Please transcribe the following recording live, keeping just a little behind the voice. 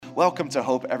Welcome to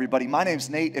Hope, everybody. My name's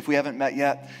Nate, if we haven't met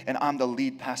yet, and I'm the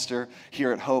lead pastor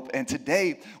here at Hope. And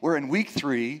today, we're in week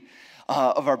 3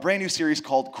 of our brand new series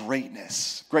called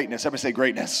Greatness. Greatness, everybody say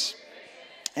greatness.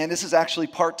 And this is actually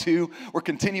part 2. We're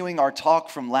continuing our talk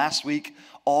from last week,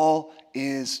 All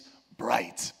is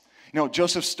Bright. You know,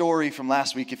 Joseph's story from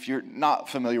last week, if you're not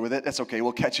familiar with it, that's okay,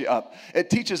 we'll catch you up. It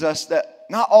teaches us that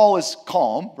not all is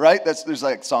calm, right? There's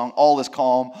like a song, all is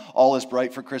calm, all is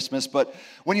bright for Christmas. But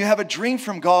when you have a dream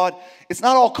from God, it's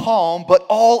not all calm, but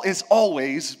all is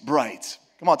always bright.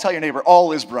 Come on, tell your neighbor,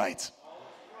 all is bright.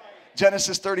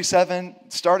 Genesis 37,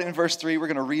 starting in verse 3, we're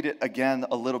going to read it again,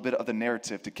 a little bit of the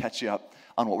narrative to catch you up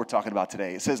on what we're talking about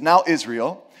today. It says, now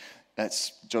Israel,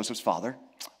 that's Joseph's father,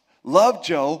 loved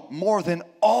Joe more than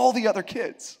all the other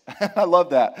kids. I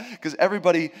love that because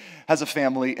everybody has a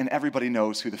family and everybody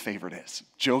knows who the favorite is.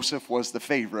 Joseph was the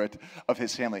favorite of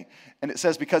his family. And it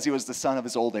says because he was the son of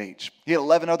his old age. He had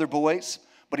 11 other boys,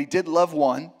 but he did love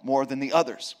one more than the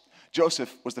others.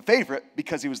 Joseph was the favorite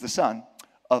because he was the son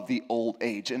of the old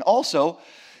age. And also,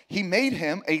 he made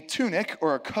him a tunic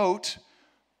or a coat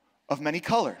of many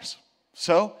colors.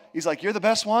 So he's like, you're the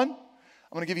best one.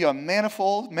 I'm going to give you a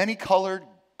manifold, many-colored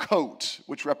coat,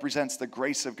 which represents the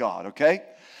grace of God, okay?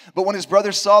 But when his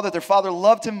brothers saw that their father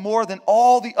loved him more than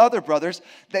all the other brothers,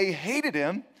 they hated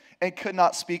him and could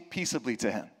not speak peaceably to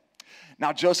him.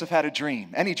 Now Joseph had a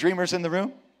dream. Any dreamers in the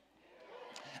room?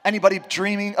 Anybody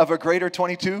dreaming of a greater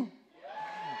 22?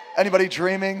 Anybody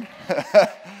dreaming?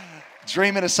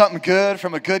 Dreaming of something good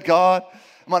from a good God?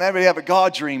 Come on, everybody have a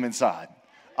God dream inside.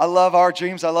 I love our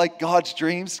dreams. I like God's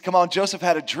dreams. Come on, Joseph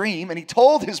had a dream, and he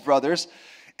told his brothers,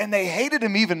 and they hated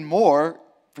him even more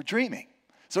for dreaming.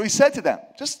 So he said to them,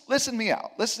 just listen me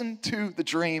out. Listen to the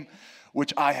dream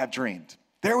which I have dreamed.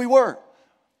 There we were,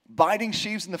 binding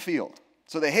sheaves in the field.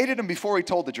 So they hated him before he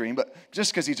told the dream, but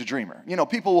just because he's a dreamer. You know,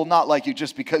 people will not like you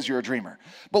just because you're a dreamer.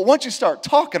 But once you start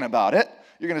talking about it,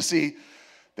 you're going to see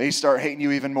they start hating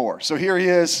you even more. So here he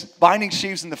is, binding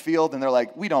sheaves in the field, and they're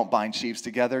like, we don't bind sheaves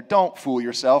together. Don't fool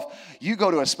yourself. You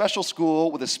go to a special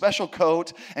school with a special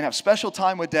coat and have special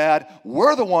time with Dad.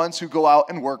 We're the ones who go out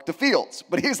and work the fields.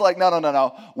 But he's like,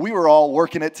 no. We were all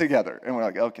working it together. And we're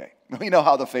like, okay. We know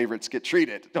how the favorites get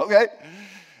treated, okay?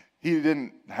 He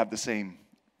didn't have the same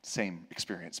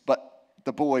experience. But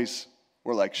the boys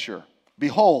were like, sure.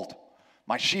 Behold,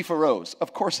 my sheaf arose.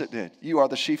 Of course it did. You are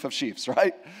the sheaf of sheaves,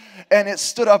 right? And it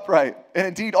stood upright. And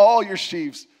indeed, all your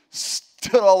sheaves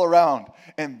stood all around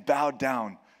and bowed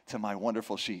down to my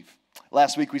wonderful sheaf.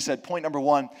 Last week we said point number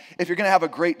 1, if you're going to have a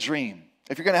great dream,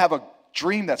 if you're going to have a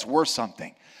dream that's worth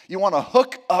something, you want to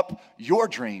hook up your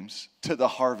dreams to the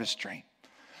harvest dream,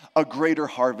 a greater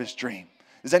harvest dream.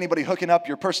 Is anybody hooking up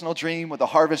your personal dream with a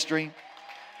harvest dream?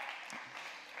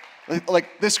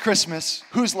 Like this Christmas,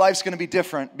 whose life's going to be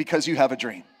different because you have a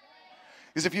dream?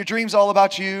 Because if your dream's all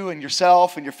about you and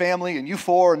yourself and your family and you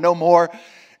 4 and no more,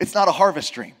 it's not a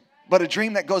harvest dream. But a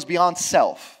dream that goes beyond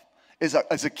self is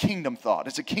a kingdom thought.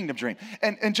 It's a kingdom dream.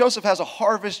 And Joseph has a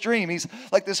harvest dream. He's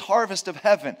like this harvest of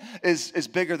heaven is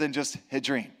bigger than just his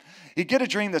dream. You get a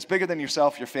dream that's bigger than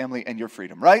yourself, your family, and your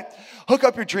freedom, right? Hook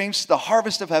up your dreams to the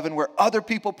harvest of heaven where other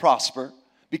people prosper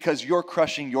because you're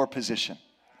crushing your position.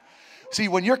 See,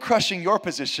 when you're crushing your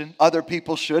position, other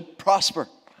people should prosper.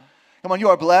 Come on, you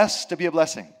are blessed to be a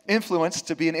blessing, influenced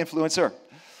to be an influencer.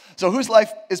 So whose life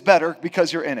is better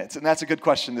because you're in it? And that's a good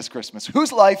question this Christmas.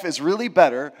 Whose life is really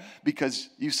better because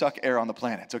you suck air on the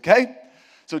planet, okay?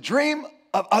 So dream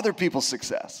of other people's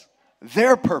success,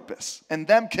 their purpose, and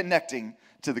them connecting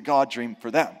to the God dream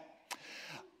for them.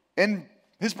 And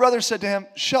his brothers said to him,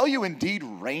 shall you indeed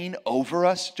reign over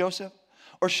us, Joseph?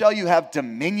 Or shall you have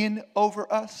dominion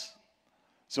over us?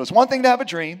 So it's one thing to have a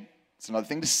dream. It's another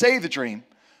thing to say the dream.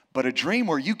 But a dream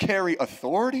where you carry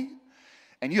authority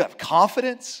and you have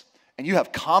confidence and you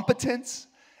have competence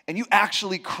and you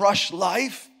actually crush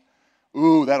life,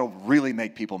 ooh, that'll really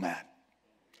make people mad.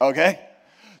 Okay?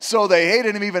 So they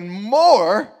hated him even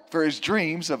more for his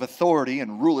dreams of authority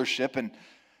and rulership and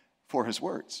for his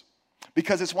words.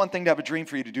 Because it's one thing to have a dream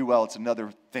for you to do well. It's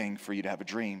another thing for you to have a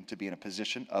dream to be in a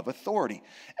position of authority.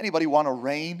 Anybody want to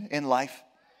reign in life?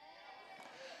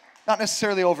 Not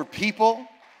necessarily over people,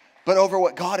 but over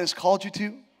what God has called you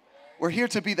to. We're here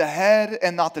to be the head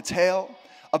and not the tail,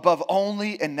 above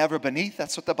only and never beneath.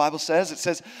 That's what the Bible says. It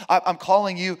says, I'm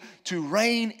calling you to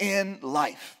reign in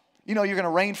life. You know, you're going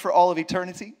to reign for all of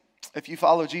eternity. If you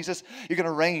follow Jesus, you're going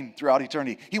to reign throughout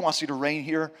eternity. He wants you to reign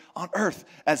here on earth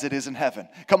as it is in heaven.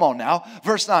 Come on now.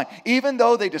 Verse 9, even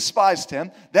though they despised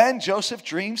him, then Joseph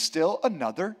dreamed still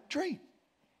another dream.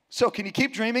 So can you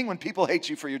keep dreaming when people hate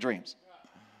you for your dreams?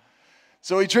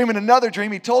 So he dreamed another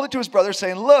dream. He told it to his brother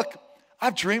saying, look,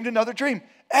 I've dreamed another dream.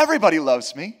 Everybody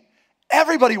loves me.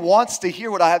 Everybody wants to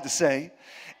hear what I have to say.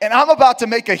 And I'm about to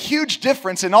make a huge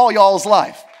difference in all y'all's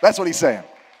life. That's what he's saying.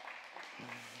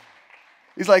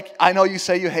 He's like, I know you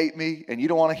say you hate me and you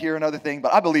don't want to hear another thing,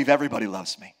 but I believe everybody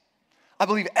loves me. I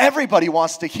believe everybody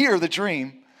wants to hear the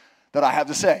dream that I have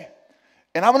to say.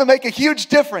 And I'm going to make a huge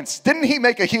difference. Didn't he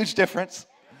make a huge difference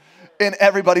in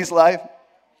everybody's life?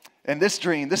 And this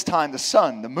dream, this time, the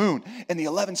sun, the moon, and the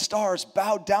 11 stars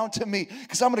bowed down to me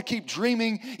because I'm going to keep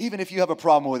dreaming even if you have a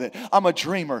problem with it. I'm a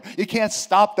dreamer. You can't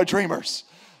stop the dreamers.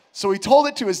 So he told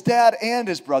it to his dad and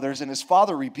his brothers, and his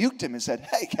father rebuked him and said,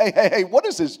 hey, what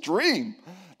is this dream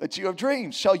that you have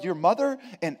dreamed? Shall your mother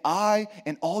and I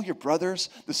and all your brothers,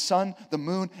 the sun, the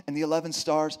moon, and the 11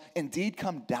 stars, indeed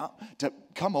come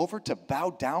over to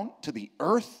bow down to the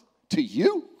earth to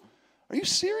you? Are you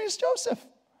serious, Joseph?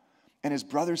 And his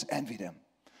brothers envied him,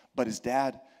 but his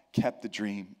dad kept the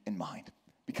dream in mind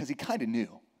because he kind of knew.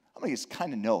 How many of you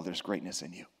kind of know there's greatness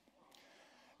in you?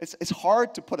 It's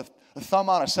hard to put a thumb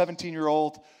on a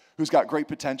 17-year-old who's got great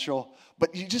potential,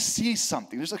 but you just see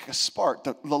something. There's like a spark.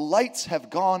 The lights have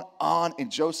gone on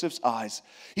in Joseph's eyes.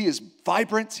 He is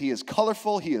vibrant. He is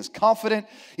colorful. He is confident.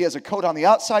 He has a coat on the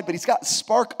outside, but he's got a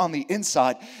spark on the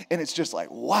inside, and it's just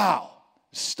like, wow,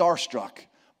 starstruck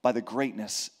by the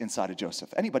greatness inside of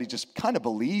Joseph. Anybody just kind of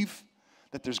believe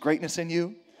that there's greatness in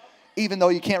you, even though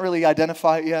you can't really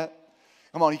identify it yet?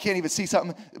 Come on, you can't even see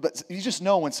something, but you just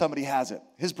know when somebody has it.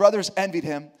 His brothers envied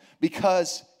him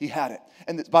because he had it.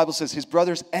 And the Bible says his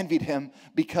brothers envied him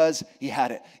because he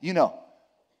had it. You know,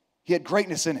 he had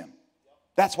greatness in him.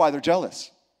 That's why they're jealous.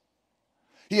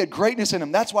 He had greatness in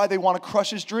him. That's why they want to crush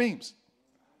his dreams.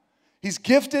 He's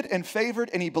gifted and favored,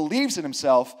 and he believes in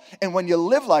himself. And when you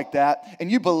live like that,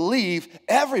 and you believe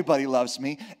everybody loves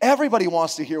me, everybody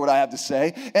wants to hear what I have to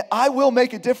say, and I will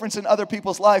make a difference in other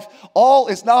people's life, all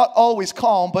is not always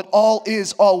calm, but all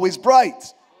is always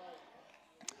bright.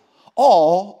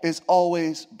 All is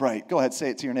always bright. Go ahead,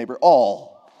 say it to your neighbor.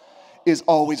 All is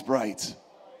always bright.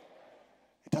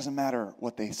 It doesn't matter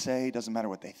what they say, it doesn't matter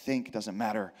what they think, it doesn't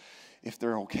matter if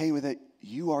they're okay with it.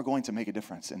 You are going to make a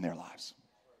difference in their lives.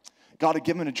 God had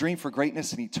given him a dream for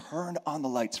greatness, and he turned on the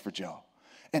lights for Joe.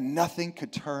 And nothing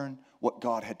could turn what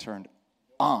God had turned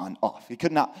on off. He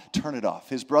could not turn it off.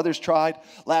 His brothers tried.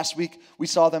 Last week, we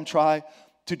saw them try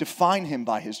to define him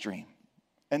by his dream.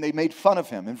 And they made fun of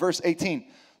him. In verse 18,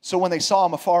 so when they saw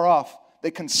him afar off, they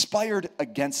conspired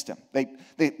against him. They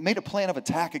made a plan of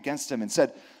attack against him and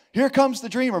said, here comes the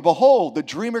dreamer. Behold, the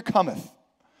dreamer cometh.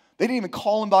 They didn't even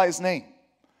call him by his name.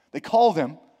 They called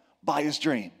him by his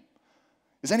dream.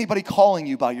 Is anybody calling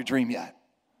you by your dream yet?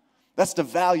 That's the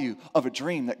value of a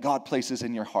dream that God places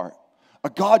in your heart.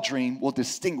 A God dream will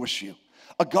distinguish you.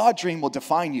 A God dream will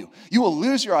define you. You will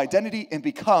lose your identity and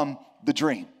become the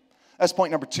dream. That's point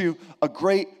number 2. A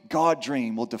great God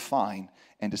dream will define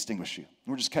and distinguish you.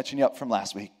 We're just catching you up from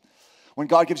last week. When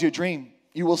God gives you a dream,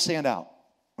 you will stand out.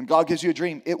 When God gives you a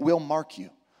dream, it will mark you.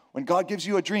 When God gives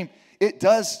you a dream, it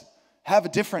does have a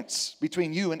difference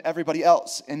between you and everybody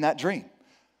else in that dream.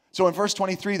 So in verse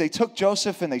 23, they took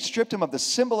Joseph and they stripped him of the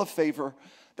symbol of favor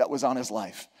that was on his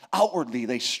life. Outwardly,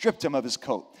 they stripped him of his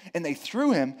coat and they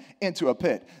threw him into a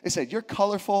pit. They said, you're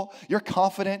colorful, you're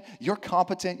confident, you're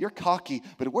competent, you're cocky,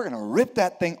 but we're going to rip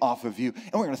that thing off of you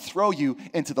and we're going to throw you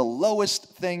into the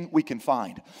lowest thing we can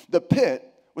find. The pit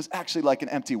was actually like an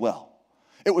empty well.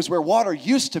 It was where water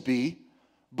used to be,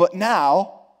 but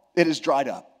now it is dried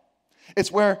up.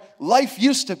 It's where life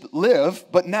used to live,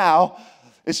 but now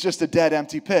it's just a dead,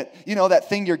 empty pit. You know, that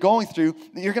thing you're going through,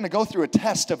 you're going to go through a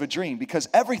test of a dream because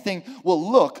everything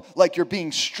will look like you're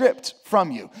being stripped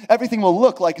from you. Everything will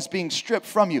look like it's being stripped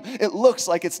from you. It looks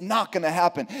like it's not going to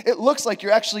happen. It looks like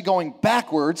you're actually going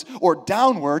backwards or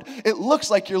downward. It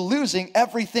looks like you're losing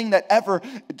everything that ever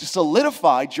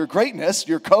solidified your greatness,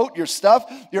 your coat, your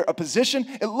stuff, your position.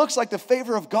 It looks like the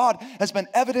favor of God has been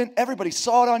evident. Everybody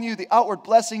saw it on you. The outward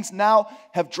blessings now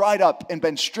have dried up and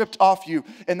been stripped off you.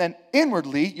 And then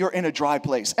inwardly, you're in a dry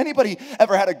place. Anybody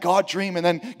ever had a God dream and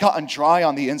then gotten dry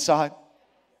on the inside?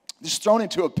 Just thrown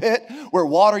into a pit where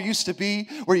water used to be,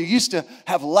 where you used to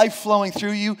have life flowing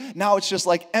through you. Now it's just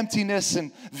like emptiness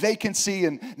and vacancy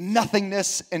and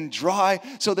nothingness and dry.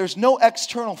 So there's no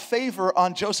external favor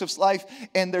on Joseph's life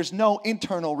and there's no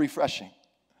internal refreshing.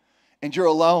 And you're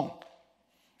alone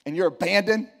and you're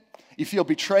abandoned. You feel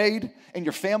betrayed, and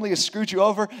your family has screwed you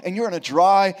over, and you're in a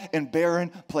dry and barren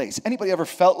place. Anybody ever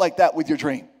felt like that with your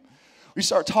dream? You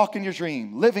start talking your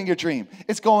dream, living your dream.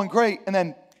 It's going great, and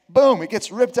then, boom, it gets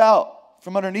ripped out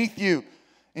from underneath you,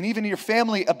 And even your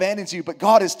family abandons you, but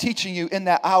God is teaching you in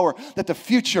that hour that the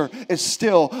future is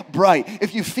still bright.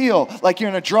 If you feel like you're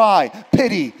in a dry,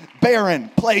 pity, barren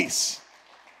place,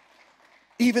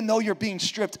 even though you're being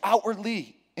stripped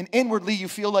outwardly and inwardly you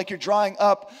feel like you're drying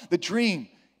up, the dream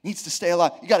needs to stay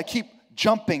alive. You got to keep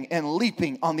jumping and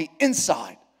leaping on the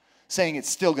inside, saying it's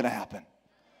still going to happen.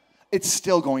 It's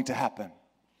still going to happen.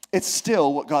 It's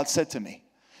still what God said to me.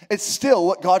 It's still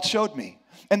what God showed me.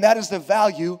 And that is the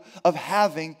value of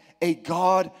having a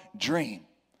God dream,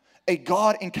 a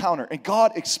God encounter, a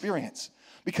God experience.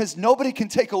 Because nobody can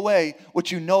take away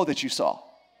what you know that you saw.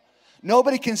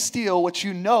 Nobody can steal what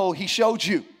you know He showed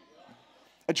you.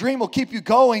 A dream will keep you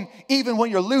going even when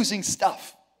you're losing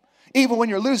stuff. Even when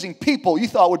you're losing people you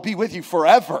thought would be with you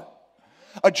forever.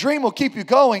 A dream will keep you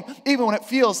going even when it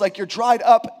feels like you're dried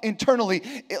up internally.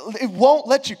 It won't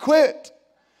let you quit.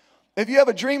 If you have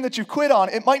a dream that you quit on,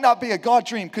 it might not be a God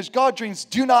dream, because God dreams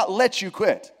do not let you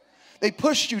quit. They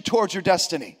push you towards your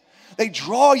destiny. They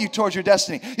draw you towards your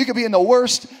destiny. You could be in the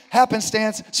worst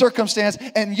happenstance, circumstance,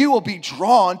 and you will be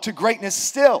drawn to greatness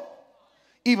still,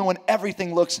 even when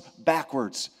everything looks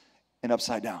backwards and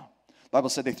upside down. The Bible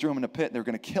said they threw him in a pit and they were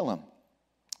going to kill him.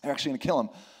 They're actually going to kill him.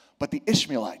 But the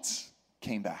Ishmaelites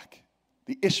came back.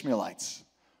 The Ishmaelites.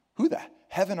 Who the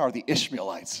heaven are the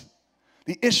Ishmaelites?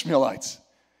 The Ishmaelites.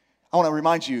 I want to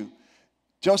remind you,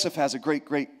 Joseph has a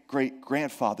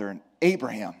great-great-great-grandfather,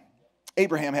 Abraham.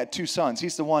 Abraham had 2 sons.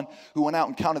 He's the one who went out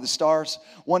and counted the stars.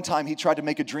 One time he tried to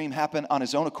make a dream happen on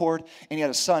his own accord, and he had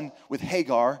a son with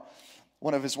Hagar,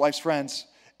 one of his wife's friends,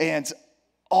 and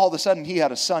all of a sudden he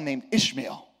had a son named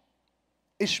Ishmael.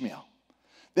 Ishmael.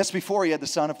 That's before he had the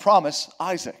son of promise,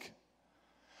 Isaac.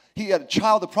 He had a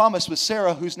child of promise with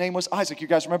Sarah whose name was Isaac. You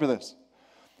guys remember this?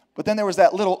 But then there was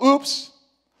that little oops.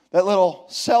 That little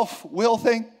self-will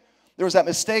thing. There was that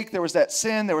mistake. There was that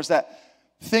sin. There was that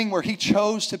thing where he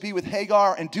chose to be with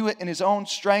Hagar and do it in his own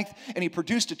strength. And he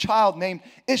produced a child named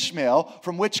Ishmael,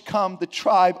 from which come the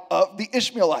tribe of the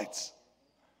Ishmaelites.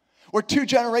 Where 2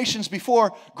 generations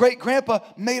before, great-grandpa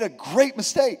made a great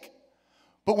mistake.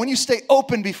 But when you stay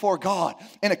open before God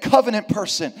and a covenant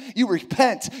person, you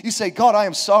repent. You say, God, I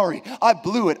am sorry. I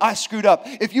blew it. I screwed up.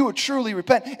 If you would truly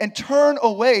repent and turn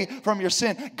away from your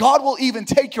sin, God will even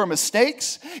take your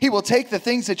mistakes. He will take the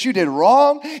things that you did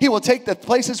wrong. He will take the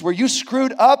places where you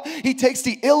screwed up. He takes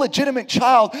the illegitimate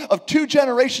child of 2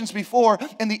 generations before,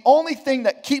 and the only thing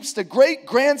that keeps the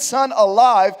great-grandson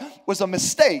alive was a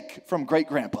mistake from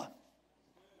great-grandpa.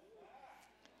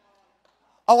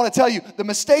 I want to tell you, the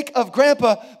mistake of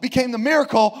grandpa became the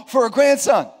miracle for a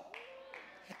grandson.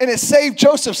 And it saved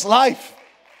Joseph's life.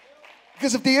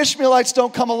 Because if the Ishmaelites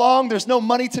don't come along, there's no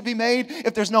money to be made.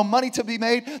 If there's no money to be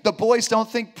made, the boys don't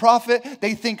think profit,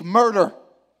 they think murder.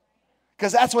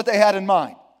 Because that's what they had in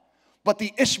mind. But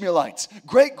the Ishmaelites,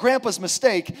 great-grandpa's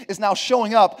mistake is now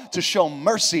showing up to show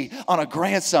mercy on a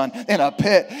grandson in a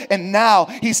pit. And now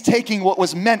he's taking what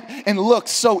was meant and looked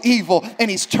so evil,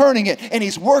 and he's turning it and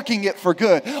he's working it for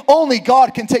good. Only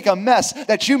God can take a mess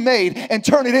that you made and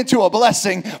turn it into a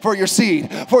blessing for your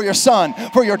seed, for your son,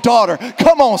 for your daughter.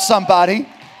 Come on, somebody.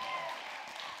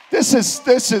 This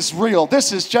is real.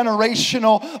 This is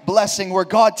generational blessing, where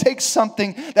God takes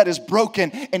something that is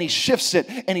broken and He shifts it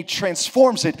and He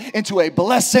transforms it into a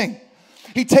blessing.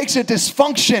 He takes a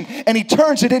dysfunction and He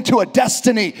turns it into a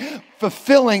destiny,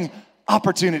 fulfilling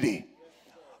opportunity.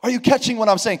 Are you catching what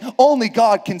I'm saying? Only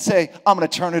God can say, I'm going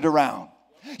to turn it around.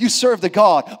 You serve the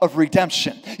God of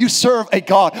redemption. You serve a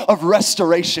God of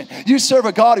restoration. You serve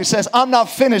a God who says, I'm not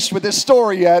finished with this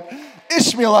story yet.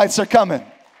 Ishmaelites are coming.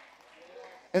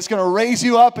 It's going to raise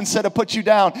you up instead of put you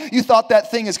down. You thought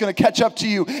that thing is going to catch up to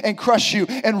you and crush you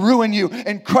and ruin you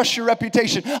and crush your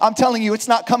reputation. I'm telling you, it's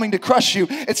not coming to crush you.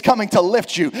 It's coming to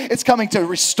lift you. It's coming to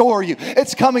restore you.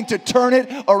 It's coming to turn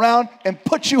it around and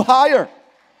put you higher.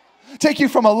 Take you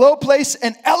from a low place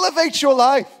and elevate your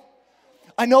life.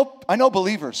 I know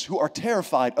believers who are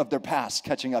terrified of their past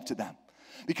catching up to them.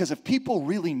 Because if people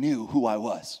really knew who I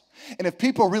was, and if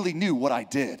people really knew what I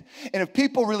did, and if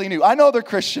people really knew, I know they're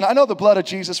Christian, I know the blood of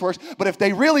Jesus works, but if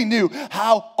they really knew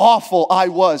how awful I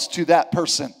was to that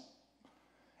person,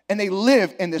 and they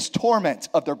live in this torment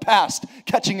of their past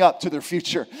catching up to their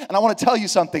future. And I want to tell you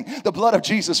something, the blood of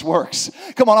Jesus works.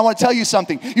 Come on, I want to tell you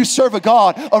something. You serve a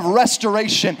God of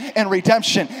restoration and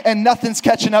redemption, and nothing's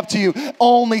catching up to you.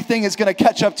 Only thing is going to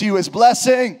catch up to you is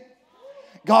blessing.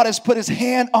 God has put His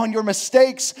hand on your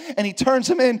mistakes and He turns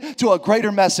them into a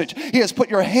greater message. He has put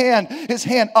His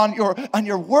hand on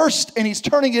your worst, and He's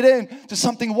turning it into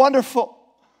something wonderful.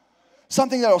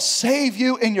 Something that will save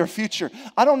you in your future.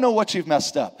 I don't know what you've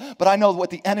messed up, but I know what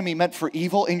the enemy meant for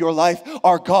evil in your life.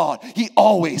 Our God, He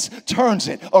always turns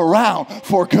it around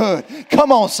for good.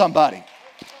 Come on, somebody.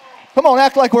 Come on,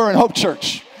 act like we're in Hope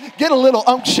Church. Get a little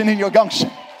unction in your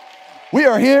gumption. We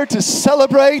are here to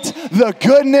celebrate the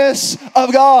goodness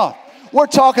of God. We're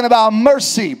talking about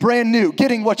mercy, brand new,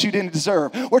 getting what you didn't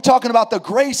deserve. We're talking about the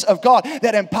grace of God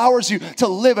that empowers you to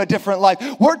live a different life.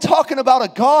 We're talking about a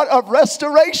God of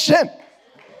restoration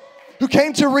who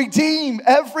came to redeem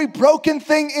every broken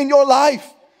thing in your life.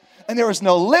 And there is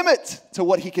no limit to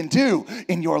what He can do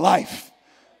in your life.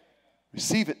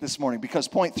 Receive it this morning, because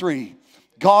point 3,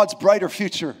 God's brighter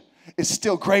future is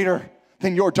still greater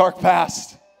than your dark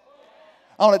past.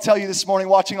 I want to tell you this morning,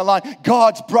 watching online,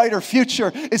 God's brighter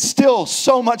future is still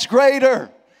so much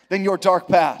greater than your dark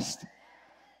past.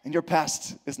 And your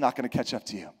past is not going to catch up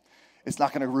to you. It's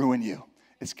not going to ruin you.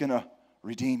 It's going to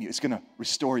redeem you. It's going to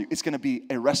restore you. It's going to be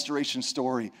a restoration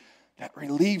story that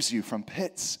relieves you from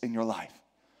pits in your life.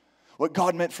 What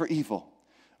God meant for evil,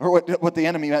 or what the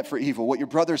enemy meant for evil, what your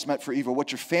brothers meant for evil,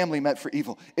 what your family meant for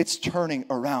evil, it's turning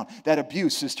around. That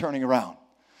abuse is turning around.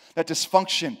 That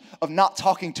dysfunction of not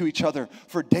talking to each other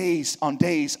for days on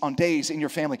days on days in your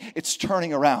family, it's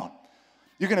turning around.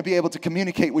 You're going to be able to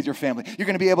communicate with your family. You're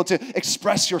going to be able to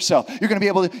express yourself. You're going to be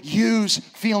able to use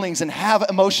feelings and have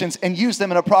emotions and use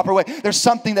them in a proper way. There's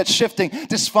something that's shifting.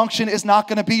 Dysfunction is not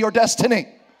going to be your destiny.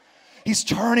 He's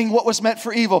turning what was meant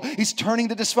for evil. He's turning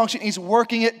the dysfunction. He's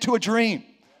working it to a dream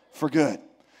for good.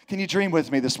 Can you dream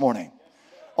with me this morning?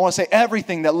 I want to say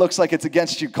everything that looks like it's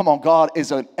against you. Come on, God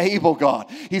is an able God.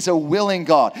 He's a willing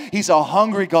God. He's a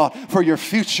hungry God for your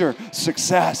future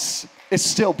success. It's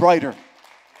still brighter.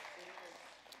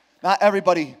 Not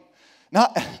everybody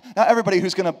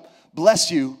who's going to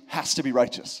bless you has to be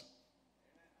righteous.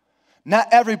 Not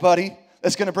everybody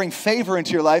that's going to bring favor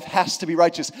into your life has to be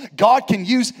righteous. God can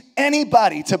use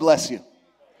anybody to bless you.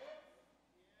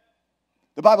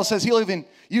 The Bible says He'll even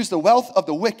use the wealth of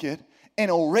the wicked, and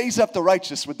He'll raise up the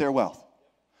righteous with their wealth.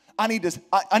 I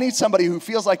need somebody who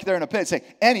feels like they're in a pit. Say,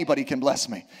 anybody can bless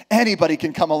me. Anybody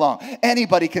can come along.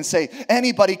 Anybody can say,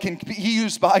 anybody can be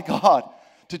used by God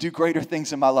to do greater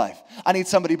things in my life. I need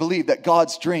somebody to believe that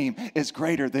God's dream is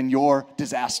greater than your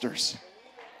disasters.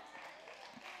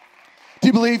 Do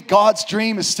you believe God's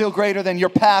dream is still greater than your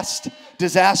past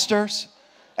disasters?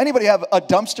 Anybody have a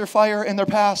dumpster fire in their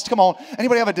past? Come on.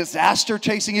 Anybody have a disaster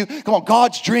chasing you? Come on.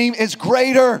 God's dream is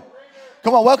greater.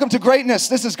 Come on. Welcome to greatness.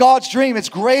 This is God's dream. It's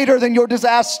greater than your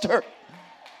disaster.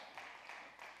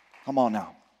 Come on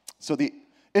now. So the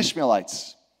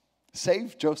Ishmaelites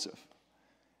save Joseph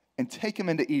and take him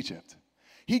into Egypt.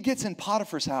 He gets in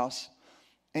Potiphar's house,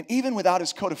 and even without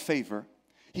his coat of favor,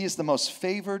 he is the most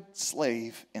favored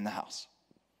slave in the house.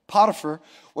 Potiphar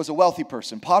was a wealthy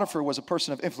person. Potiphar was a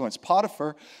person of influence.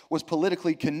 Potiphar was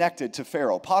politically connected to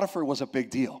Pharaoh. Potiphar was a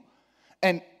big deal.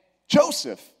 And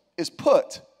Joseph is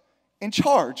put in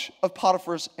charge of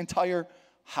Potiphar's entire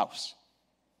house.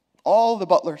 All the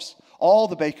butlers, all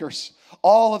the bakers,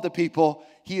 all of the people.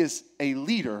 He is a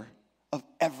leader of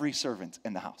every servant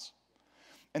in the house.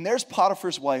 And there's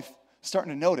Potiphar's wife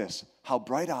starting to notice how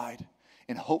bright-eyed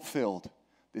and hope-filled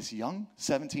this young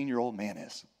 17-year-old man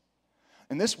is.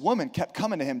 And this woman kept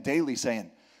coming to him daily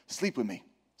saying, sleep with me,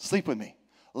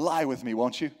 lie with me,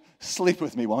 won't you? Sleep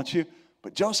with me, won't you?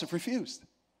 But Joseph refused.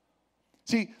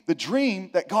 See, the dream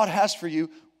that God has for you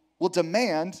will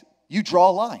demand you draw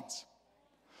lines.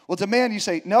 Will demand you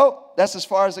say, no, that's as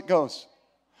far as it goes.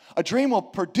 A dream will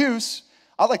produce,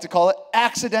 I like to call it,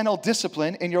 accidental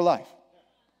discipline in your life.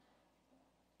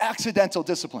 Accidental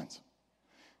disciplines.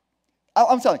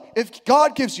 I'm telling you, if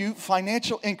God gives you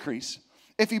financial increase,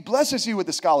 if He blesses you with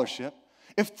a scholarship,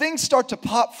 if things start to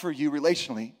pop for you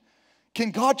relationally, can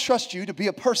God trust you to be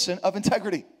a person of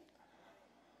integrity?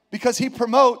 Because He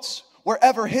promotes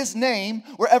wherever His name,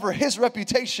 wherever His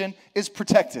reputation is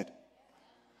protected.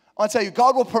 I want to tell you,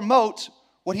 God will promote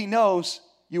what He knows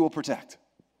you will protect.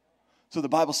 So the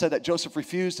Bible said that Joseph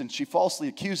refused, and she falsely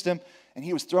accused him, and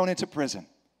he was thrown into prison.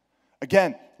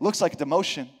 Again, looks like a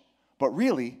demotion, but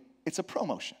really, it's a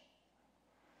promotion.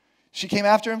 She came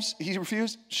after him. He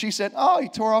refused. She said, oh, he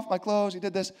tore off my clothes. He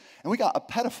did this. And we got a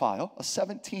pedophile, a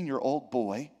 17-year-old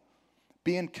boy,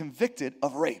 being convicted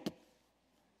of rape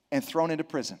and thrown into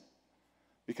prison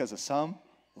because of some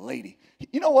lady.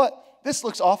 You know what? This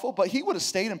looks awful, but he would have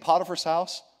stayed in Potiphar's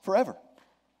house forever.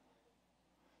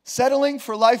 Settling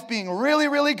for life being really,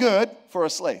 really good for a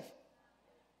slave.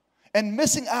 And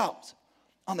missing out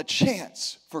on the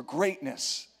chance for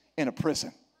greatness in a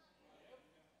prison.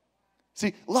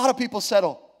 See, a lot of people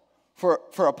settle for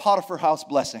a Potiphar house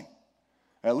blessing.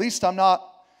 At least I'm not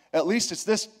At least it's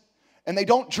this. And they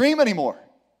don't dream anymore.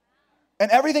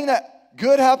 And everything that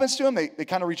good happens to them, they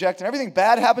kind of reject. And everything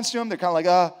bad happens to them, they're kind of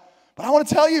like, But I want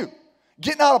to tell you,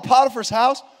 getting out of Potiphar's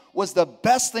house was the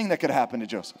best thing that could happen to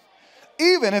Joseph.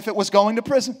 Even if it was going to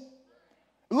prison.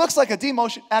 It looks like a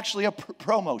demotion, actually a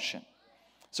promotion.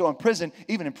 So in prison,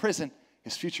 even in prison,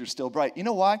 his future is still bright. You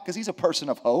know why? Because he's a person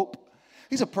of hope.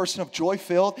 He's a person of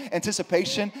joy-filled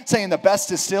anticipation, saying the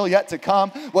best is still yet to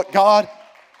come. What God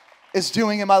is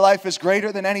doing in my life is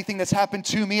greater than anything that's happened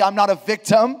to me. I'm not a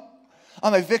victim.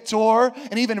 I'm a victor.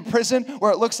 And even in prison,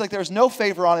 where it looks like there's no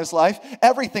favor on his life,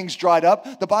 everything's dried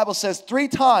up. The Bible says 3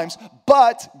 times,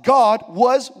 but God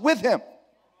was with him.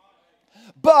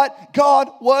 But God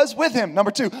was with him.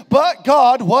 Number 2, but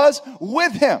God was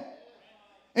with him.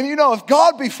 And you know, if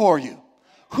God be for you,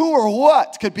 who or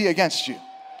what could be against you?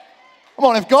 Come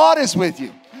on, if God is with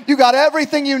you, you got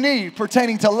everything you need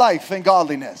pertaining to life and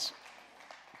godliness.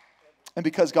 And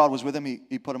because God was with him,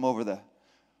 he put him over the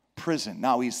prison.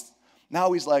 Now he's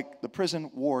like the prison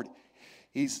ward.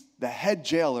 He's the head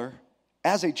jailer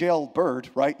as a jailbird,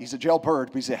 right? He's a jailbird,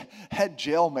 but he's a head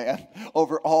jailman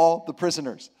over all the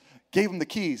prisoners. Gave him the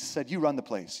keys, said, you run the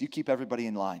place. You keep everybody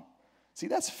in line. See,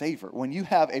 that's favor. When you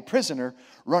have a prisoner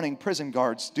running prison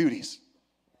guards' duties,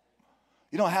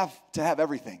 you don't have to have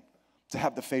everything to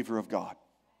have the favor of God.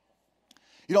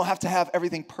 You don't have to have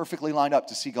everything perfectly lined up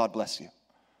to see God bless you.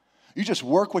 You just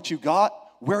work what you got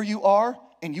where you are,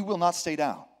 and you will not stay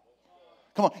down.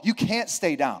 Come on, you can't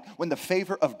stay down when the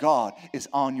favor of God is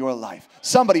on your life.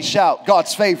 Somebody shout,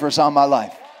 God's favor is on my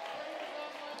life.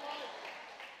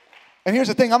 And here's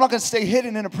the thing, I'm not going to stay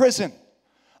hidden in a prison.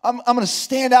 I'm going to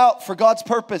stand out for God's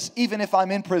purpose even if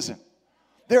I'm in prison.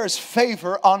 There is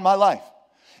favor on my life.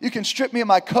 You can strip me of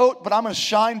my coat, but I'm going to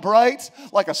shine bright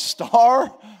like a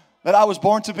star that I was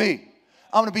born to be.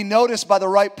 I'm going to be noticed by the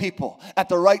right people at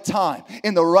the right time,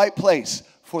 in the right place,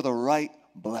 for the right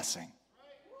blessing.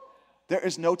 There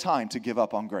is no time to give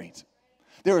up on great.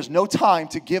 There is no time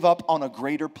to give up on a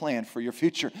greater plan for your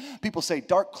future. People say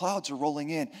dark clouds are rolling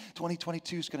in.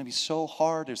 2022 is going to be so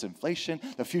hard. There's inflation.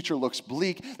 The future looks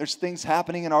bleak. There's things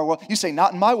happening in our world. You say,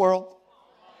 not in my world.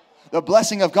 The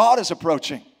blessing of God is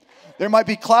approaching. There might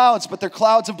be clouds, but they're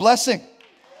clouds of blessing.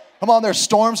 Come on, there's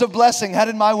storms of blessing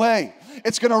headed my way.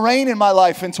 It's going to rain in my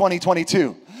life in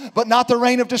 2022. But not the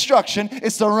rain of destruction.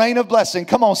 It's the rain of blessing.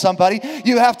 Come on, somebody.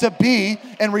 You have to be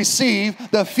and receive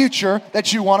the future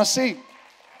that you want to see.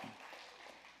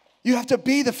 You have to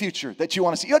be the future that you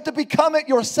want to see. You have to become it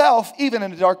yourself, even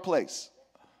in a dark place.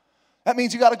 That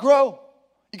means you got to grow.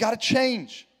 You got to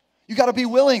change. You got to be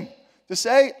willing to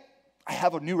say, I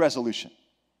have a new resolution.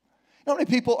 You know how many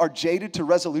people are jaded to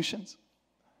resolutions?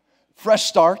 Fresh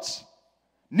starts,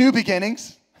 new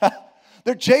beginnings.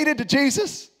 They're jaded to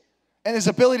Jesus and his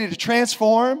ability to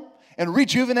transform and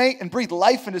rejuvenate and breathe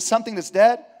life into something that's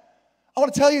dead. I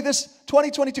want to tell you this,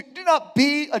 2022, do not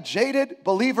be a jaded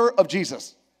believer of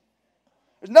Jesus.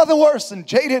 There's nothing worse than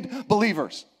jaded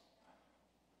believers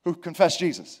who confess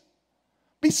Jesus.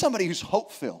 Be somebody who's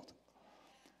hope-filled,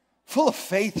 full of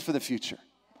faith for the future.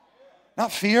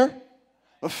 Not fear,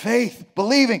 but faith,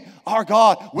 believing our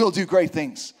God will do great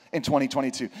things in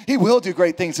 2022. He will do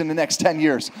great things in the next 10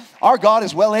 years. Our God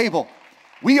is well able.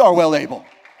 We are well able.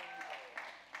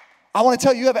 I want to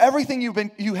tell you, you have everything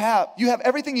you have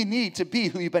everything you need to be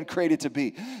who you've been created to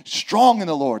be. Strong in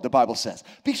the Lord, the Bible says.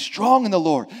 Be strong in the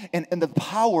Lord and in the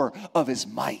power of his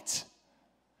might.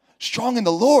 Strong in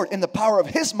the Lord in the power of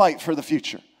his might for the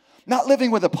future. Not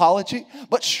living with apology,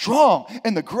 but strong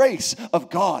in the grace of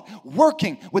God.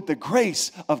 Working with the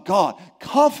grace of God.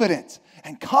 Confident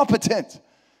and competent.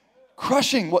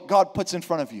 Crushing what God puts in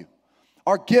front of you.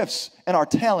 Our gifts and our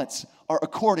talents are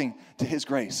according to his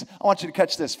grace. I want you to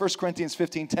catch this. 1 Corinthians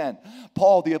 15:10.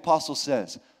 Paul the apostle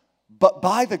says, but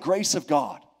by the grace of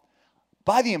God,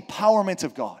 by the empowerment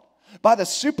of God, by the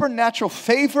supernatural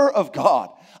favor of God,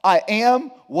 I am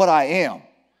what I am.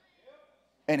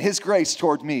 And his grace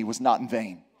toward me was not in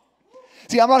vain.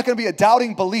 See, I'm not going to be a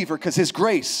doubting believer because his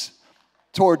grace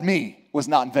toward me was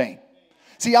not in vain.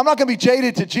 See, I'm not going to be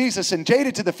jaded to Jesus and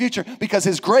jaded to the future because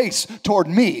his grace toward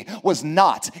me was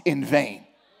not in vain.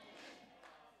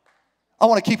 I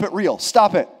want to keep it real.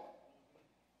 Stop it.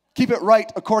 Keep it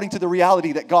right according to the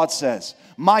reality that God says.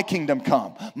 My kingdom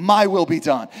come. My will be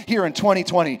done here in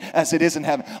 2020 as it is in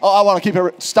heaven. Oh, I want to keep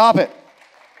it. Stop it.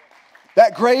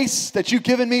 That grace that you've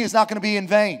given me is not going to be in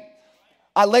vain.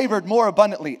 I labored more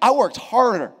abundantly. I worked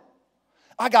harder.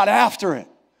 I got after it.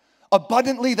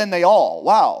 Abundantly than they all.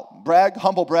 Wow. Brag,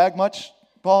 humble brag much,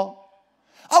 Paul?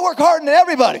 I work harder than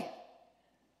everybody.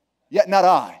 Yet not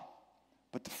I,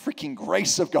 but the freaking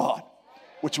grace of God,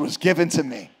 which was given to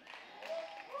me.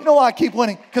 You know why I keep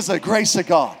winning? Because of the grace of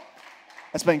God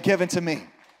that's been given to me.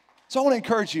 So I want to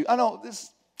encourage you. I know this.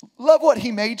 Love what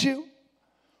he made you.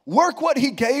 Work what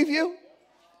he gave you.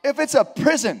 If it's a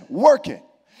prison, work it.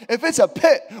 If it's a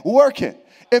pit, work it.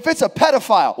 If it's a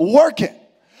pedophile, work it.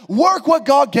 Work what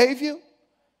God gave you.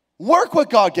 Work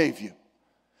what God gave you.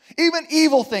 Even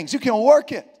evil things, you can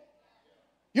work it.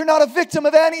 You're not a victim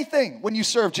of anything when you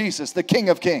serve Jesus, the King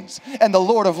of Kings and the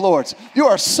Lord of Lords. You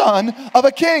are a son of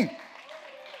a king.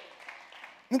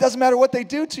 It doesn't matter what they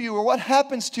do to you or what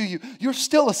happens to you. You're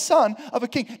still a son of a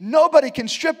king. Nobody can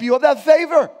strip you of that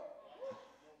favor.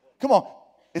 Come on.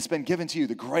 It's been given to you.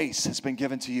 The grace has been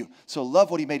given to you. So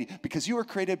love what he made you because you were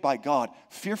created by God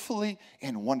fearfully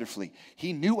and wonderfully.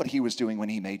 He knew what he was doing when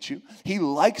he made you. He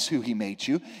likes who he made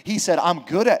you. He said, I'm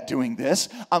good at doing this.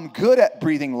 I'm good at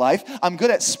breathing life. I'm good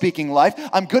at speaking life.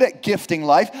 I'm good at gifting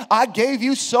life. I gave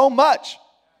you so much.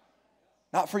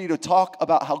 Not for you to talk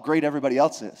about how great everybody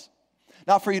else is.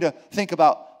 Not for you to think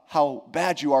about how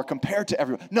bad you are compared to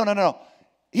everyone. No.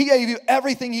 He gave you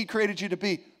everything he created you to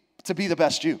be the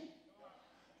best you.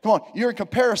 Come on, you're in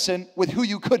comparison with who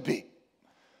you could be.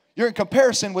 You're in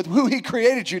comparison with who he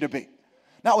created you to be.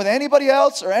 Not with anybody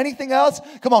else or anything else.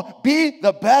 Come on, be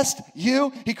the best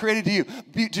you he created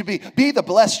you to be. Be the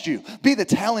blessed you. Be the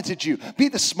talented you. Be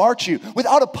the smart you.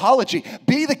 Without apology.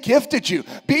 Be the gifted you.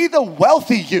 Be the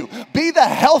wealthy you. Be the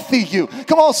healthy you.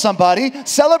 Come on, somebody.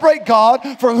 Celebrate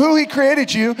God for who he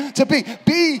created you to be.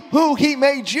 Be who he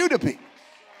made you to be.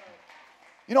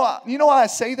 You know why I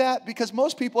say that? Because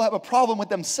most people have a problem with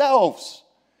themselves.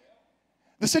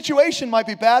 The situation might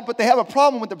be bad, but they have a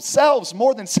problem with themselves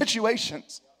more than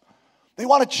situations. They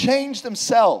want to change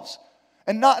themselves.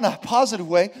 And not in a positive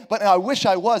way, but in a I wish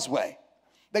I was way.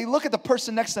 They look at the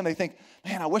person next to them and they think,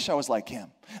 man, I wish I was like him.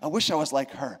 I wish I was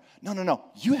like her. No.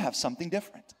 You have something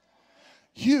different.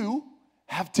 You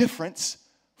have difference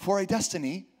for a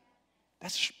destiny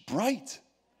that's bright.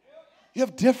 You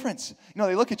have difference.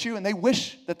 They look at you and they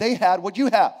wish that they had what you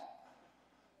have.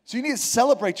 So you need to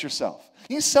celebrate yourself.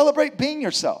 You need to celebrate being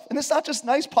yourself. And it's not just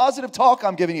nice, positive talk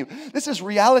I'm giving you. This is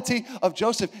reality of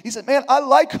Joseph. He said, man, I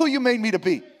like who you made me to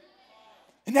be.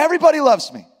 And everybody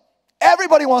loves me.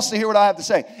 Everybody wants to hear what I have to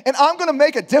say. And I'm going to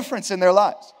make a difference in their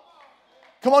lives.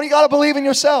 Come on, you got to believe in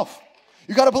yourself.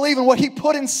 You got to believe in what he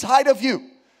put inside of you.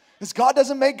 Because God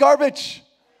doesn't make garbage.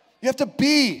 You have to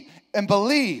be and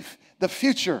believe the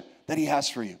future that he has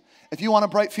for you. If you want a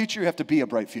bright future, you have to be a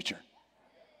bright future.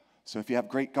 So if you have a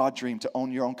great God dream to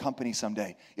own your own company someday,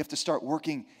 you have to start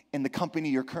working in the company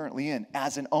you're currently in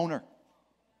as an owner.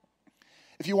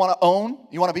 If you want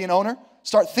to be an owner,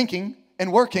 start thinking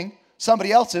and working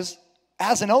somebody else's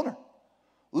as an owner.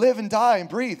 Live and die and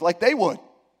breathe like they would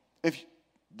if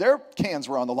their cans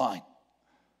were on the line.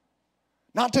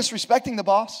 Not disrespecting the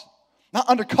boss, not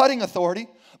undercutting authority,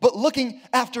 but looking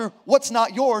after what's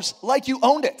not yours like you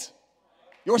owned it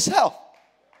yourself.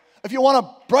 If you want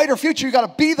a brighter future, you got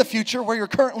to be the future where you're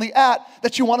currently at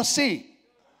that you want to see.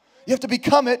 You have to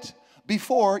become it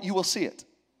before you will see it.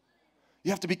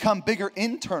 You have to become bigger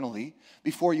internally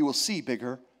before you will see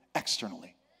bigger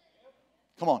externally.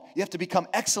 Come on. You have to become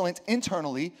excellent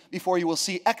internally before you will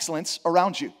see excellence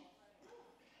around you.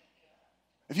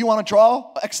 If you want to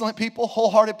draw excellent people,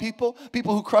 wholehearted people,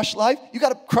 people who crush life, you got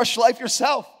to crush life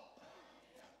yourself.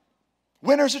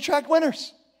 Winners attract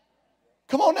winners.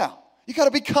 Come on now. You got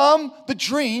to become the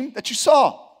dream that you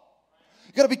saw.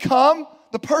 You got to become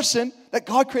the person that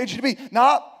God created you to be.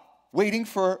 Not waiting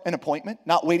for an appointment,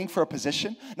 not waiting for a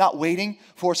position, not waiting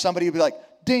for somebody to be like,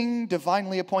 ding,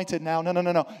 divinely appointed now.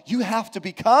 No. You have to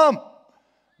become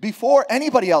before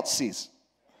anybody else sees.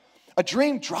 A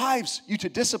dream drives you to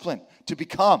discipline, to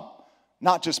become,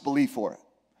 not just believe for it.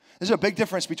 There's a big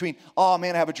difference between, oh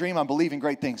man, I have a dream, I'm believing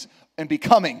great things, and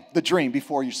becoming the dream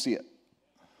before you see it.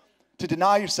 To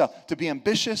deny yourself, to be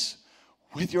ambitious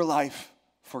with your life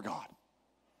for God.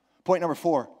 Point number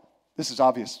 4, this is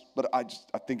obvious, but I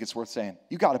think it's worth saying.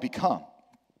 You got to become.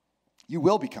 You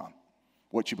will become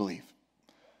what you believe.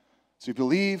 So you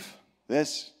believe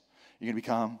this, you're going to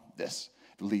become this.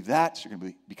 If you believe that, you're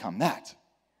going to become that.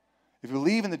 If you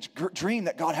believe in the dream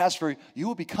that God has for you, you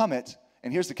will become it,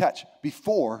 and here's the catch,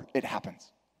 before it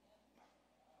happens.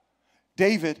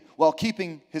 David, while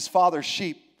keeping his father's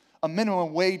sheep, a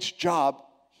minimum wage job,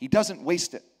 he doesn't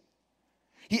waste it.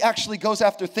 He actually goes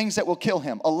after things that will kill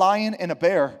him, a lion and a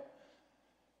bear,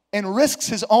 and risks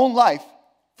his own life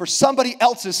for somebody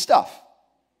else's stuff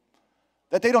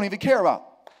that they don't even care about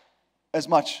as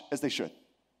much as they should.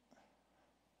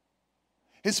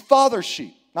 His father's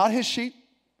sheep, not his sheep.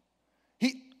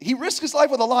 He risked his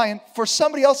life with a lion for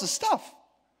somebody else's stuff.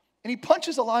 And he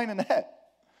punches a lion in the head.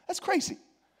 That's crazy.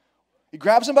 He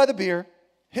grabs him by the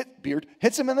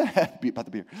hits him in the head,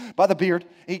 by the beard.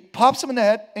 He pops him in the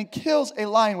head and kills a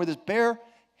lion with his bare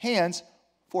hands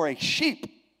for a sheep.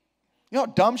 You know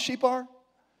how dumb sheep are? You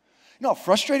know how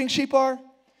frustrating sheep are?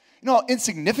 You know how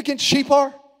insignificant sheep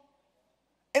are?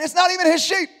 And it's not even his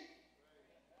sheep.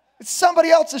 It's somebody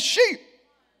else's sheep.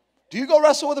 Do you go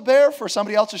wrestle with a bear for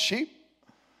somebody else's sheep?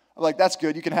 I'm like, that's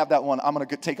good. You can have that one. I'm going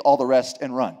to take all the rest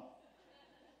and run.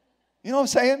 You know what I'm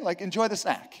saying? Like, enjoy the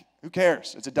snack. Who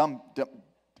cares? It's a dumb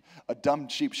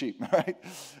sheep, right?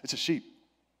 It's a sheep.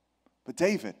 But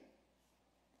David,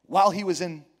 while he was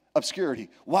in obscurity,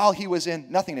 while he was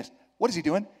in nothingness, what is he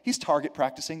doing? He's target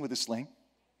practicing with his sling.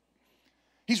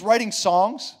 He's writing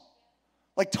songs,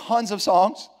 like tons of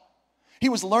songs. He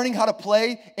was learning how to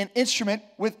play an instrument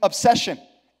with obsession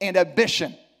and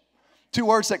ambition. 2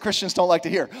 words that Christians don't like to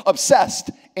hear.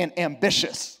 Obsessed and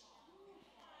ambitious.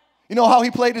 You know how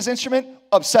he played his instrument?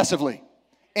 Obsessively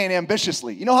and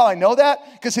ambitiously. You know how I know that?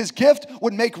 Because his gift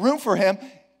would make room for him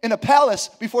in a palace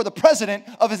before the president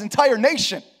of his entire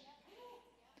nation.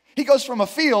 He goes from a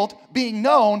field being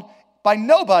known by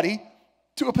nobody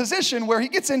to a position where he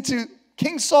gets into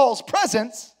King Saul's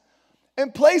presence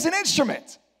and plays an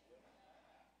instrument.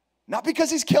 Not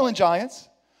because he's killing giants,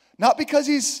 not because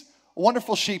he's a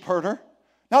wonderful sheep herder,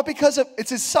 not because it's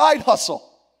his side hustle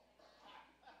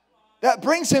that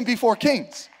brings him before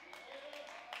kings.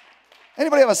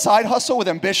 Anybody have a side hustle with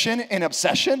ambition and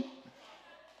obsession?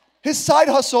 His side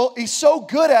hustle, he's so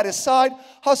good at his side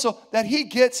hustle that he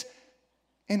gets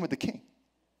in with the king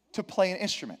to play an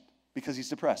instrument because he's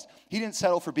depressed. He didn't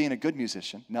settle for being a good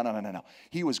musician. No.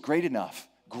 He was great enough.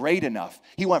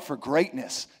 He went for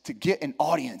greatness to get an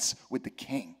audience with the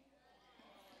king.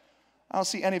 I don't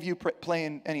see any of you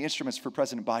playing any instruments for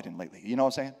President Biden lately. You know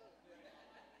what I'm saying?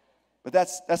 But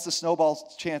that's the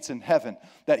snowball's chance in heaven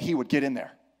that he would get in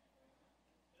there.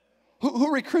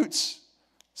 Who recruits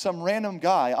some random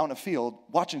guy out in a field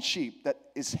watching sheep that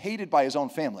is hated by his own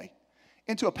family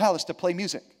into a palace to play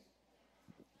music?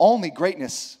 Only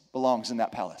greatness belongs in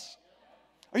that palace.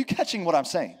 Are you catching what I'm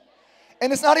saying?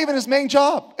 And it's not even his main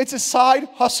job. It's his side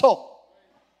hustle.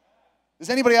 Does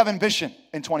anybody have ambition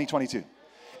in 2022?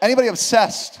 Anybody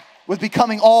obsessed with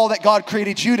becoming all that God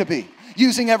created you to be?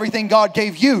 Using everything God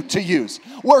gave you to use.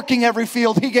 Working every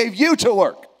field he gave you to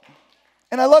work.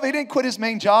 And I love it. He didn't quit his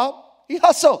main job. He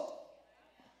hustled.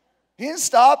 He didn't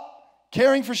stop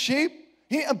caring for sheep.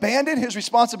 He didn't abandon his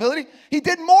responsibility. He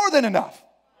did more than enough.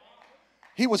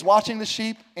 He was watching the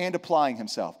sheep and applying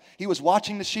himself. He was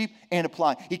watching the sheep and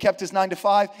applying. He kept his 9 to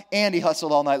 5 and he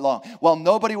hustled all night long. While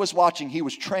nobody was watching, he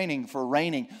was training for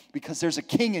reigning because there's a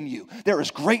king in you. There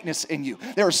is greatness in you.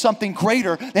 There is something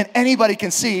greater than anybody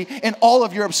can see in all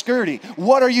of your obscurity.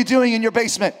 What are you doing in your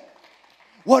basement?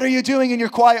 What are you doing in your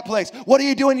quiet place? What are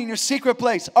you doing in your secret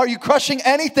place? Are you crushing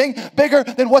anything bigger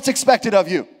than what's expected of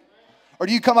you? Or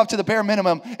do you come up to the bare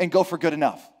minimum and go for good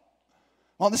enough?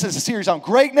 Well, this is a series on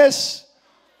greatness.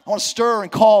 I want to stir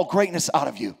and call greatness out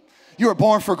of you. You are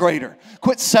born for greater.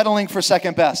 Quit settling for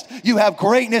second best. You have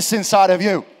greatness inside of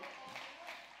you.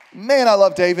 Man, I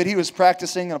love David. He was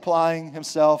practicing and applying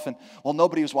himself, and while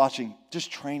nobody was watching,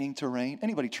 just training to reign.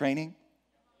 Anybody training?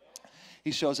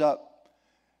 He shows up,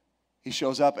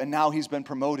 and now he's been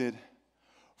promoted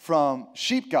from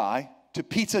sheep guy to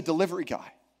pizza delivery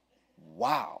guy.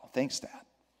 Wow, thanks, Dad.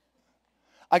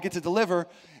 I get to deliver.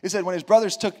 He said when his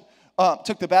brothers took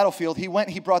the battlefield,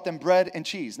 he brought them bread and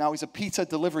cheese. Now he's a pizza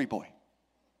delivery boy.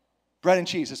 Bread and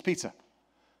cheese is pizza.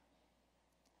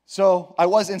 So I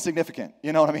was insignificant,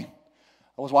 you know what I mean?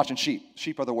 I was watching sheep.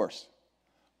 Sheep are the worst.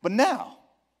 But now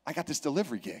I got this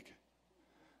delivery gig.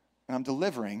 And I'm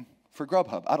delivering for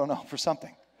Grubhub. I don't know, for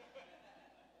something.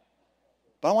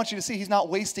 But I want you to see he's not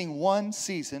wasting one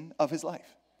season of his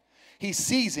life. He's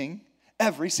seizing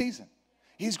every season.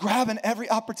 He's grabbing every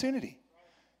opportunity.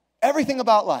 Everything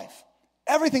about life,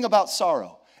 everything about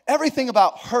sorrow, everything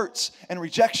about hurts and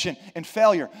rejection and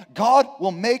failure. God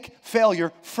will make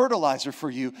failure fertilizer for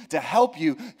you to help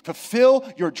you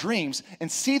fulfill your dreams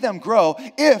and see them grow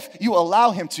if you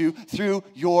allow him to through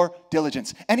your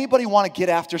diligence. Anybody want to get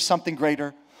after something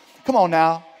greater? Come on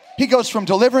now. He goes from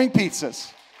delivering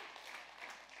pizzas.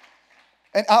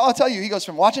 And I'll tell you, he goes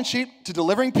from watching sheep to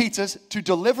delivering pizzas to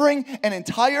delivering an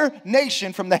entire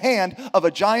nation from the hand of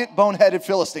a giant boneheaded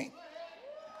Philistine.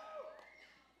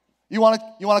 You want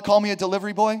to call me a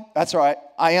delivery boy? That's all right.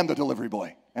 I am the delivery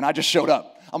boy, and I just showed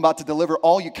up. I'm about to deliver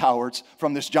all you cowards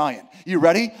from this giant. You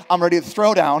ready? I'm ready to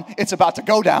throw down. It's about to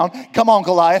go down. Come on,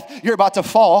 Goliath. You're about to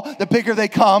fall. The bigger they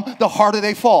come, the harder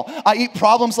they fall. I eat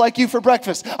problems like you for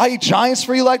breakfast. I eat giants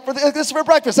for you like this for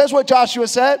breakfast. That's what Joshua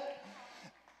said.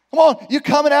 Come on, you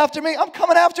coming after me? I'm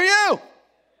coming after you.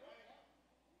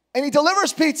 And he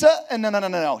delivers pizza, and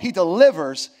no. He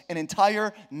delivers an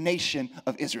entire nation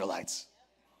of Israelites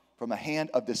from the hand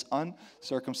of this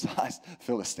uncircumcised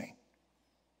Philistine.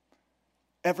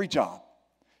 Every job,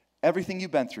 everything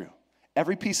you've been through,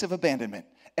 every piece of abandonment,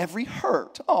 every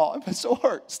hurt. Oh, I've been so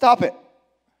hurt. Stop it.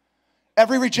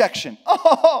 Every rejection.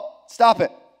 Oh, stop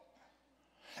it.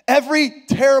 Every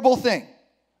terrible thing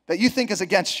that you think is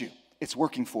against you, it's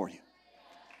working for you.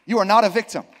 You are not a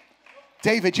victim.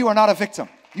 David, you are not a victim.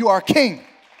 You are a king.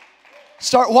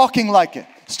 Start walking like it.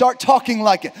 Start talking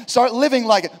like it. Start living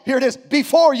like it. Here it is.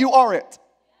 Before you are it.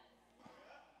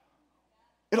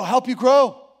 It'll help you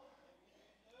grow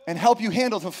and help you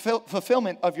handle the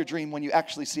fulfillment of your dream when you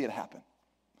actually see it happen.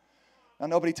 Now,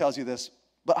 nobody tells you this,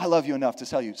 but I love you enough to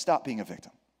tell you, stop being a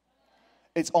victim.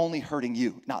 It's only hurting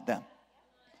you, not them.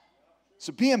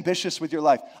 So be ambitious with your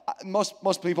life.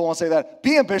 Most people won't say that.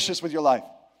 Be ambitious with your life.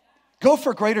 Go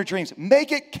for greater dreams.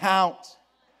 Make it count.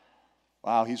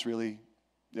 Wow, he's really,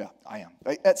 yeah, I am.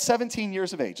 At 17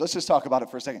 years of age, let's just talk about it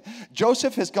for a second.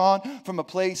 Joseph has gone from a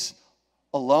place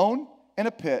alone in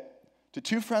a pit to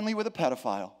too friendly with a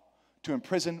pedophile to in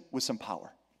prison with some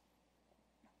power.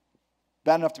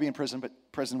 Bad enough to be in prison, but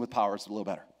prison with power is a little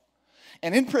better.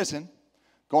 And in prison,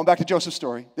 going back to Joseph's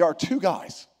story, there are two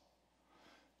guys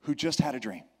who just had a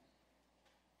dream.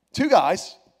 Two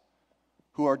guys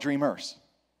who are dreamers.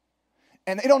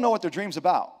 And they don't know what their dream's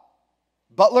about.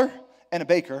 Butler and a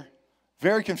baker,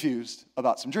 very confused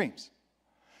about some dreams.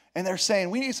 And they're saying,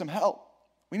 we need some help.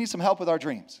 We need some help with our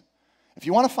dreams. If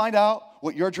you want to find out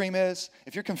what your dream is,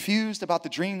 if you're confused about the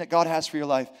dream that God has for your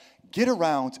life, get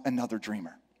around another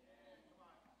dreamer.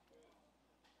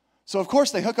 So, of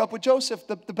course, they hook up with Joseph,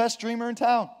 the best dreamer in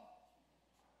town.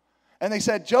 And they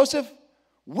said, Joseph,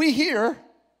 we hear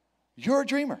you're a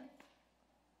dreamer.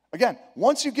 Again,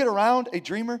 once you get around a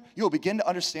dreamer, you'll begin to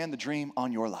understand the dream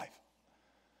on your life.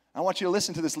 I want you to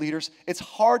listen to this, leaders. It's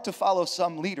hard to follow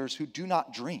some leaders who do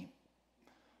not dream,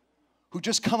 who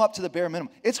just come up to the bare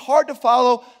minimum. It's hard to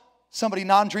follow somebody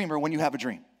non-dreamer when you have a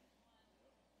dream.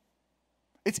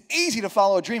 It's easy to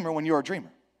follow a dreamer when you're a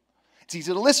dreamer. It's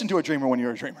easy to listen to a dreamer when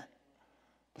you're a dreamer.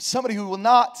 But somebody who will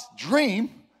not dream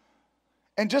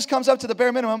and just comes up to the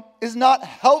bare minimum is not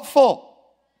helpful.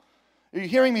 Are you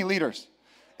hearing me, leaders?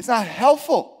 It's not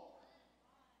helpful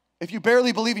if you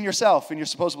barely believe in yourself and you're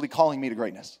supposedly calling me to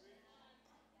greatness.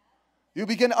 You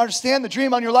begin to understand the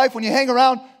dream on your life when you hang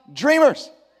around dreamers.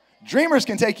 Dreamers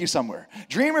can take you somewhere.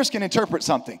 Dreamers can interpret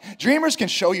something. Dreamers can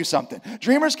show you something.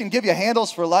 Dreamers can give you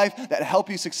handles for life that help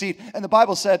you succeed. And the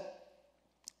Bible said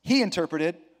he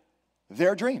interpreted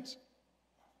their dreams.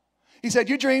 He said,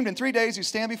 you dreamed in 3 days you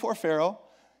stand before Pharaoh.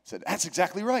 He said, that's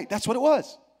exactly right. That's what it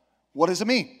was. What does it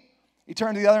mean? He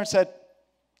turned to the other and said,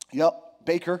 yep,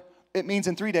 baker, it means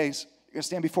in 3 days you're going to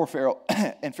stand before Pharaoh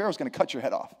and Pharaoh's going to cut your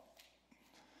head off.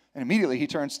 And immediately he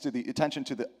turns to the attention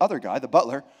to the other guy, the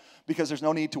butler, because there's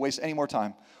no need to waste any more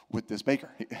time with this baker.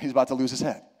 He's about to lose his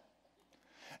head.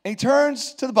 And he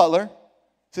turns to the butler,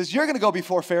 says, you're going to go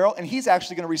before Pharaoh, and he's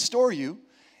actually going to restore you,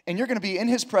 and you're going to be in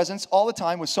his presence all the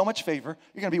time with so much favor,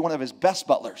 you're going to be one of his best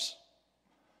butlers.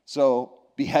 So,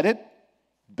 beheaded,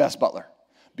 best butler.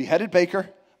 Beheaded baker,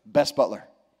 best butler.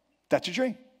 That's your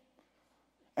dream.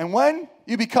 And when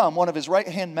you become one of his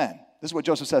right-hand men, this is what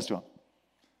Joseph says to him.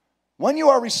 When you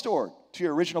are restored to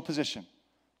your original position,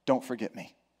 don't forget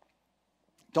me.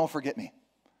 Don't forget me.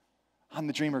 I'm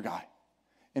the dreamer guy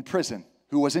in prison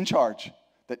who was in charge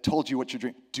that told you what your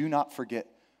dream. Do not forget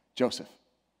Joseph.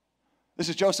 This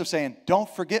is Joseph saying, don't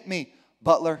forget me,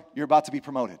 butler. You're about to be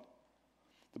promoted.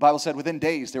 The Bible said within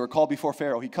days they were called before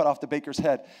Pharaoh. He cut off the baker's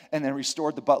head and then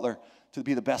restored the butler to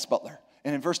be the best butler.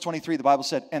 And in verse 23, the Bible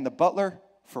said, and the butler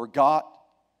forgot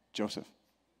Joseph.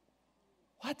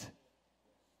 What?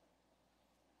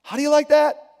 How do you like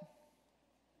that?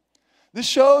 This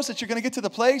shows that you're going to get to the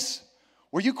place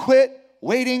where you quit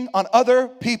waiting on other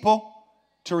people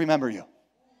to remember you.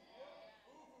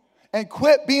 And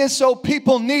quit being so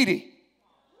people needy.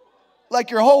 Like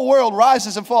your whole world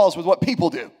rises and falls with what people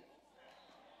do.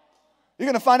 You're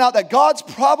going to find out that God's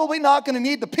probably not going to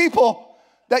need the people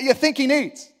that you think he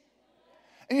needs.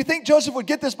 And you think Joseph would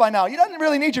get this by now. He doesn't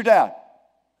really need your dad.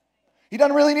 He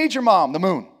doesn't really need your mom, the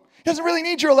moon. He doesn't really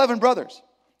need your 11 brothers.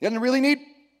 He doesn't really need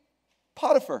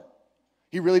Potiphar.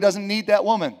 He really doesn't need that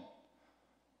woman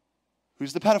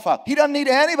who's the pedophile. He doesn't need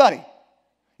anybody.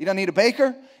 He doesn't need a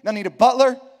baker. He doesn't need a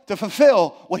butler to fulfill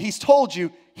what he's told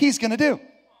you he's going to do.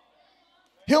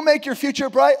 He'll make your future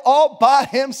bright all by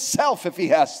himself if he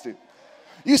has to.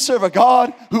 You serve a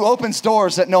God who opens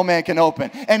doors that no man can open,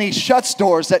 and he shuts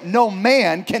doors that no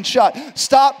man can shut.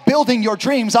 Stop building your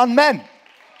dreams on men.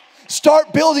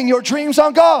 Start building your dreams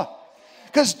on God.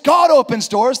 Because God opens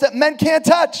doors that men can't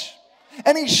touch,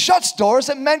 and he shuts doors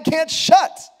that men can't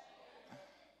shut.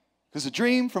 Because a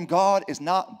dream from God is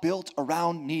not built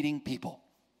around needing people.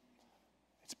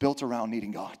 It's built around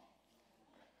needing God.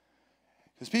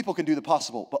 Because people can do the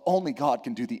possible, but only God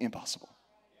can do the impossible.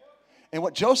 And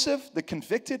what Joseph, the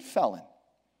convicted felon,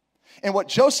 and what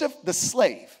Joseph, the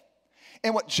slave,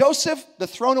 and what Joseph, the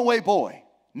thrown away boy,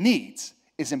 needs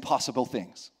is impossible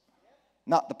things,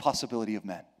 not the possibility of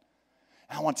men.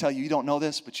 And I want to tell you, you don't know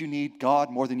this, but you need God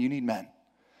more than you need men.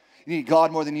 You need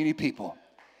God more than you need people.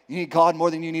 You need God more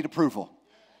than you need approval.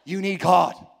 You need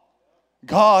God.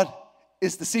 God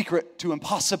is the secret to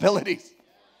impossibilities.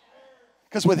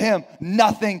 Because with him,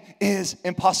 nothing is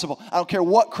impossible. I don't care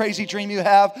what crazy dream you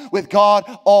have. With God,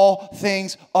 all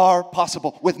things are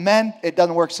possible. With men, it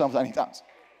doesn't work sometimes.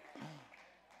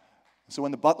 So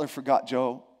when the butler forgot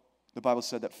Joe, the Bible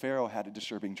said that Pharaoh had a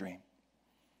disturbing dream.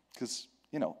 Because,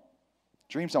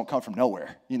 dreams don't come from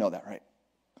nowhere. You know that, right?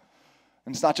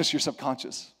 And it's not just your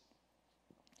subconscious.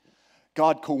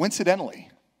 Pharaoh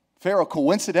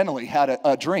coincidentally had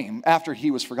a dream after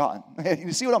he was forgotten.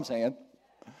 You see what I'm saying?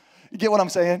 You get what I'm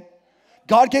saying?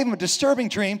 God gave him a disturbing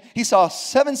dream. He saw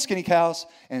 7 skinny cows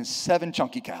and 7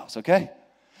 chunky cows, okay?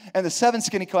 And the 7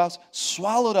 skinny cows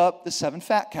swallowed up the 7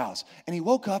 fat cows. And he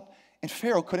woke up, and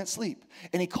Pharaoh couldn't sleep.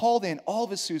 And he called in all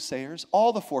of his soothsayers,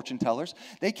 all the fortune tellers.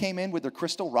 They came in with their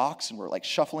crystal rocks and were like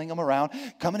shuffling them around,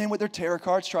 coming in with their tarot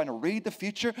cards, trying to read the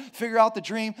future, figure out the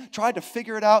dream, tried to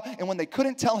figure it out. And when they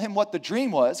couldn't tell him what the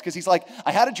dream was, because he's like,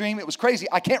 I had a dream, it was crazy,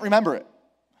 I can't remember it.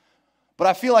 But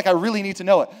I feel like I really need to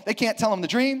know it. They can't tell him the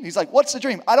dream. He's like, what's the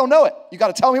dream? I don't know it. You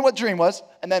got to tell me what the dream was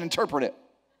and then interpret it.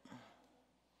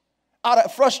 Out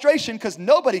of frustration, because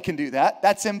nobody can do that.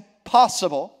 That's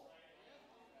impossible.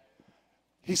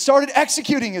 He started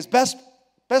executing his best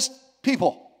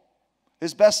people,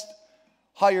 his best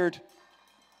hired,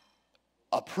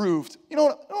 approved. You know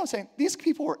what I'm saying? These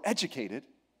people were educated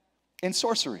in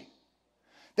sorcery.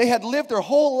 They had lived their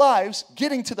whole lives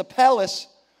getting to the palace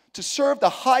to serve the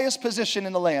highest position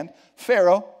in the land,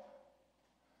 Pharaoh,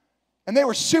 and they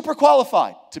were super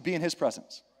qualified to be in his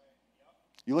presence.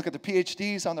 You look at the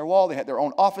PhDs on their wall, they had their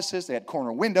own offices, they had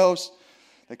corner windows,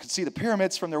 they could see the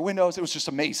pyramids from their windows. It was just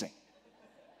amazing.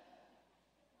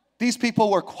 These people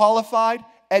were qualified,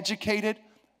 educated,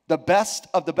 the best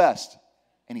of the best,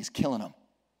 and he's killing them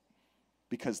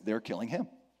because they're killing him.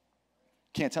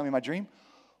 Can't tell me my dream?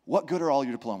 What good are all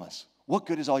your diplomas? What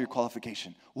good is all your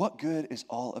qualification? What good is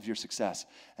all of your success?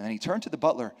 And then he turned to the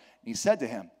butler and he said to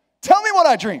him, tell me what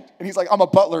I dreamed. And he's like, I'm a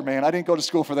butler, man. I didn't go to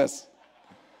school for this.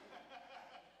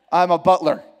 I'm a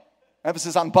butler.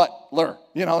 Emphasis on butler.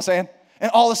 You know what I'm saying?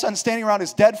 And all of a sudden, standing around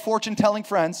his dead fortune-telling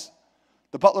friends,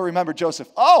 the butler remembered Joseph.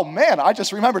 Oh, man, I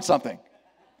just remembered something.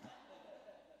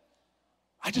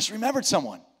 I just remembered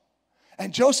someone.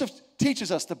 And Joseph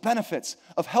teaches us the benefits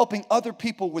of helping other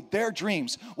people with their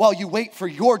dreams while you wait for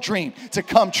your dream to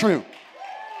come true.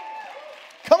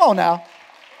 Come on now.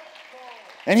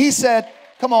 And he said,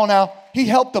 come on now. He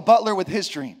helped the butler with his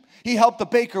dream. He helped the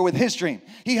baker with his dream.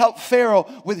 He helped Pharaoh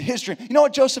with his dream. You know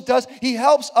what Joseph does? He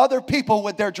helps other people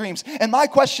with their dreams. And my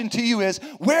question to you is,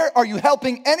 where are you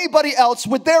helping anybody else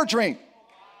with their dream?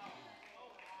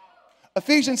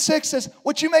 Ephesians 6 says,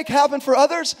 what you make happen for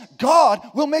others, God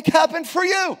will make happen for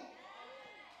you.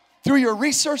 Through your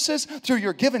resources, through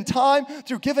your given time,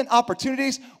 through given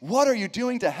opportunities, what are you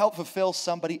doing to help fulfill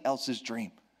somebody else's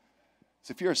dream?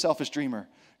 So if you're a selfish dreamer,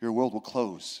 your world will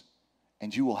close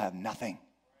and you will have nothing.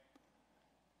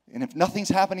 And if nothing's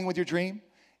happening with your dream,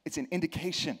 it's an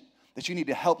indication that you need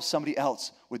to help somebody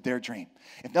else with their dream.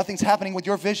 If nothing's happening with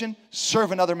your vision,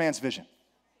 serve another man's vision.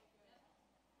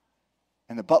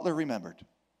 And the butler remembered,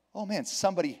 oh man,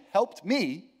 somebody helped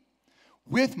me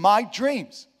with my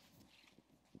dreams.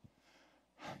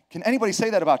 Can anybody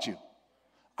say that about you?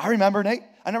 I remember Nate.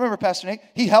 I remember Pastor Nate.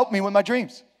 He helped me with my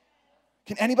dreams.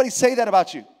 Can anybody say that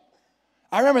about you?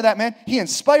 I remember that man. He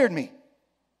inspired me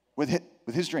with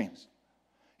his dreams.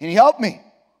 And he helped me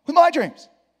with my dreams.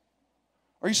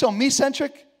 Are you so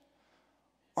me-centric?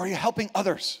 Or are you helping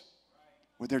others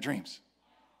with their dreams?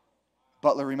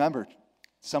 Butler remembered.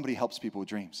 Somebody helps people with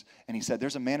dreams. And he said,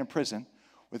 there's a man in prison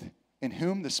in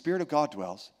whom the Spirit of God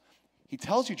dwells. He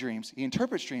tells you dreams. He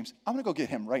interprets dreams. I'm going to go get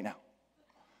him right now.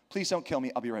 Please don't kill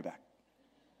me. I'll be right back.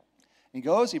 And he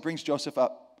goes. He brings Joseph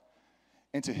up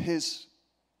into his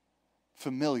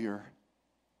familiar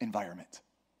environment.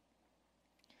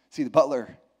 See, the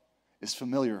butler is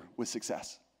familiar with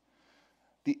success.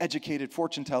 The educated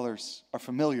fortune tellers are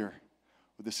familiar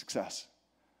with this success.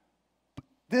 But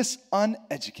this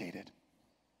uneducated,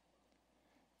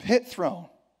 pit thrown,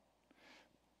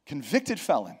 convicted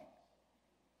felon,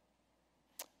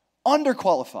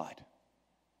 underqualified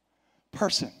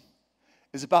person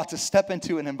is about to step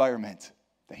into an environment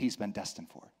that he's been destined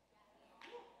for.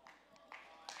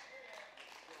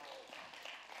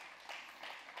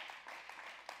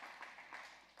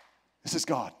 This is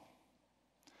God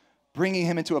bringing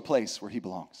him into a place where he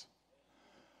belongs.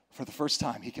 For the first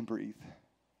time, he can breathe.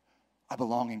 I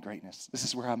belong in greatness. This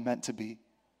is where I'm meant to be.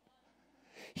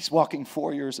 He's walking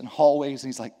foyers and hallways, and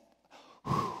he's like,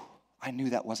 I knew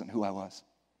that wasn't who I was.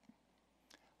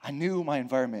 I knew my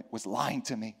environment was lying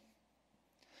to me.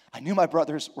 I knew my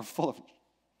brothers were full of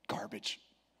garbage.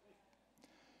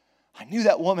 I knew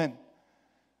that woman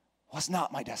was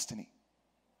not my destiny.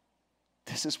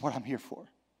 This is what I'm here for.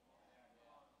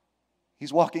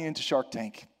 He's walking into Shark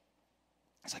Tank.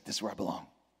 He's like, this is where I belong.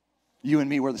 You and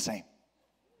me, we're the same.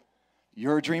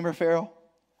 You're a dreamer, Pharaoh.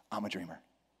 I'm a dreamer.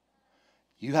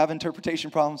 You have interpretation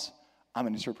problems. I'm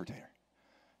an interpreter.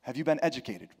 Have you been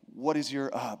educated? What is your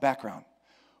background?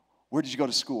 Where did you go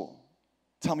to school?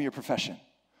 Tell me your profession.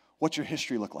 What's your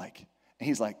history look like? And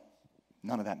he's like,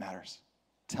 none of that matters.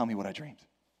 Tell me what I dreamed.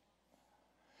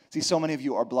 See, so many of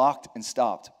you are blocked and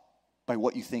stopped by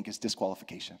what you think is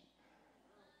disqualification.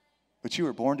 But you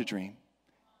were born to dream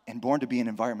and born to be in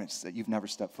environments that you've never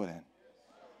stepped foot in.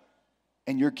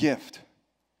 And your gift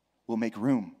will make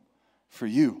room for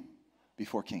you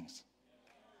before kings.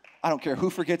 I don't care who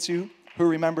forgets you, who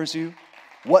remembers you,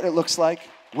 what it looks like,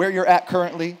 where you're at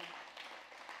currently.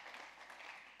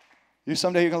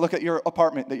 Someday you're going to look at your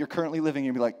apartment that you're currently living in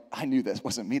and be like, I knew this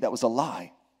wasn't me, that was a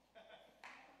lie.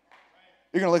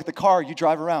 You're going to look at the car you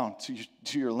drive around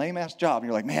to your lame-ass job, and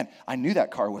you're like, man, I knew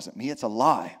that car wasn't me, it's a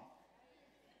lie.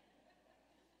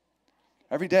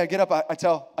 Every day I get up, I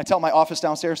tell my office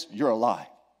downstairs, you're a lie.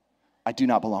 I do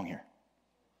not belong here.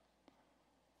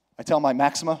 I tell my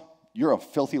Maxima, you're a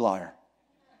filthy liar.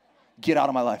 Get out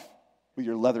of my life with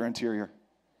your leather interior.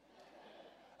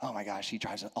 Oh my gosh, he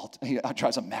drives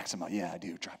a Maxima. Yeah, I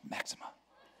do drive a Maxima.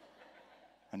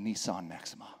 A Nissan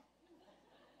Maxima.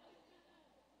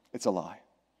 It's a lie.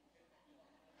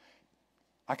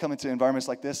 I come into environments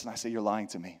like this and I say, you're lying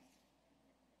to me.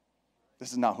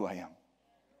 This is not who I am.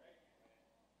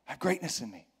 I have greatness in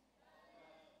me.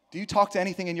 Do you talk to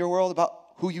anything in your world about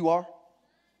who you are?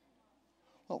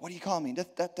 Well, what do you call me?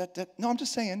 No, I'm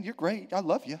just saying, you're great. I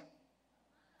love you.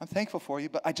 I'm thankful for you,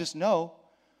 but I just know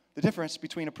the difference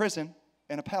between a prison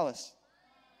and a palace.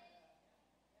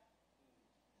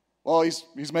 Well,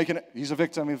 he's making it. He's a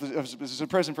victim. He's in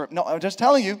prison for. No, I'm just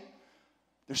telling you,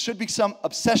 there should be some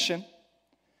obsession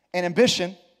and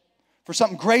ambition for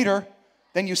something greater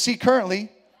than you see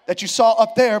currently that you saw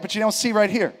up there, but you don't see right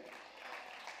here.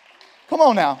 Come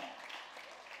on now.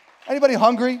 Anybody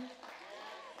hungry?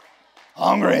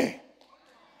 Hungry.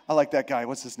 I like that guy.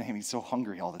 What's his name? He's so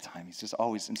hungry all the time. He's just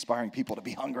always inspiring people to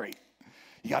be hungry.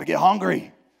 You got to get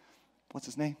hungry. What's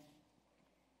his name?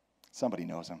 Somebody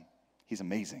knows him. He's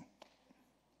amazing.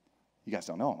 You guys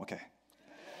don't know him? Okay.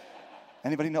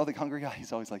 Anybody know the hungry guy?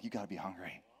 He's always like, you got to be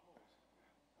hungry.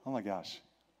 Oh my gosh.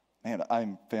 Man,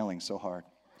 I'm failing so hard.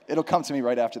 It'll come to me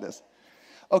right after this.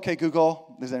 Okay,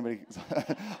 Google. Does anybody?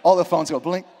 All the phones go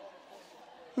blink.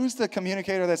 Who's the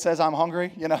communicator that says I'm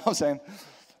hungry? You know what I'm saying?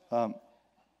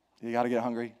 You got to get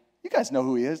hungry. You guys know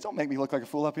who he is. Don't make me look like a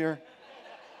fool up here.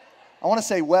 I want to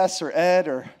say Wes or Ed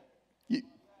or...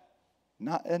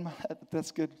 Not Ed, but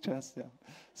that's good, Jess. Yeah.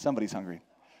 Somebody's hungry.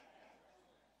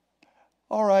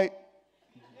 All right.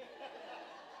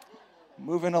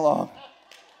 Moving along.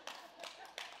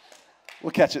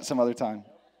 We'll catch it some other time.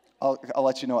 I'll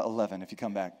let you know at 11 if you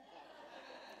come back.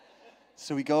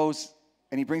 So he goes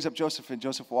and he brings up Joseph, and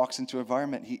Joseph walks into an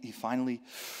environment he finally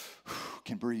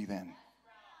can breathe in.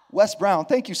 Wes Brown,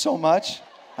 thank you so much.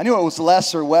 I knew it was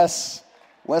Les or Wes.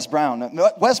 Wes Brown.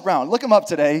 No, Wes Brown, look him up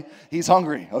today. He's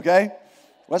hungry, okay?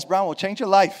 Wes Brown will change your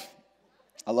life.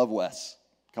 I love Wes.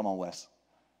 Come on, Wes.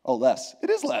 Oh, Les. It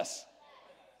is Les.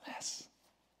 Les.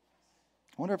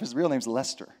 I wonder if his real name's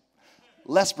Lester.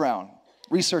 Les Brown.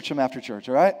 Research him after church,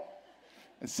 all right?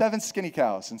 And 7 skinny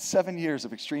cows, and 7 years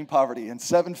of extreme poverty, and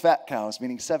 7 fat cows,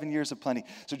 meaning 7 years of plenty.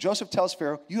 So Joseph tells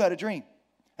Pharaoh, you had a dream.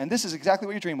 And this is exactly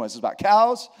what your dream was. It's about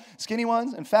cows, skinny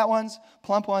ones, and fat ones,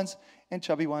 plump ones, and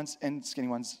chubby ones, and skinny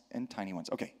ones, and tiny ones.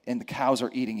 Okay, and the cows are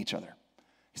eating each other.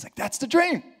 He's like, that's the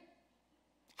dream.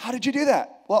 How did you do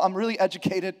that? Well, I'm really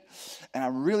educated, and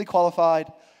I'm really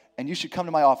qualified, and you should come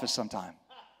to my office sometime.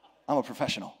 I'm a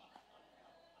professional.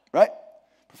 Right?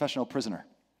 Professional prisoner.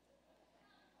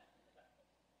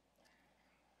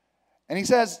 And he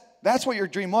says, that's what your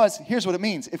dream was. Here's what it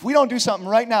means. If we don't do something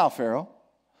right now, Pharaoh,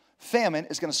 famine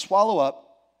is going to swallow up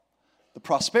the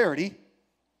prosperity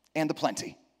and the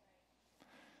plenty.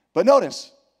 But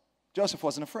notice, Joseph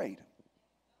wasn't afraid.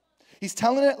 He's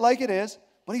telling it like it is,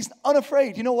 but he's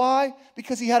unafraid. You know why?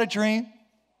 Because he had a dream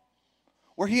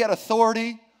where he had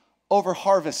authority over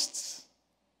harvests.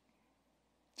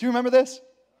 Do you remember this?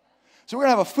 So we're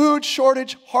going to have a food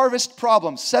shortage harvest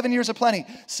problem. 7 years of plenty,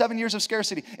 7 years of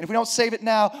scarcity. And if we don't save it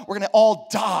now, we're going to all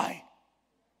die.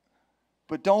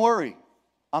 But don't worry,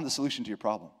 I'm the solution to your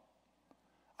problem.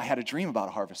 I had a dream about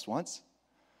a harvest once.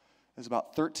 It was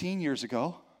about 13 years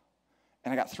ago,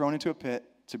 and I got thrown into a pit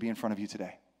to be in front of you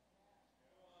today.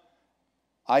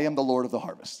 I am the Lord of the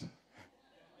harvest.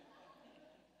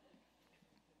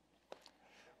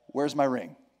 Where's my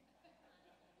ring?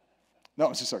 No,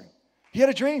 I'm so sorry. He had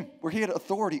a dream where he had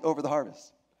authority over the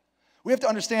harvest. We have to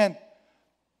understand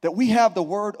that we have the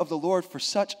word of the Lord for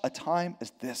such a time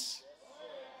as this.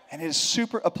 And it is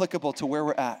super applicable to where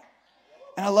we're at.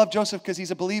 And I love Joseph because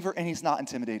he's a believer and he's not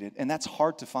intimidated. And that's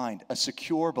hard to find, a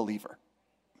secure believer.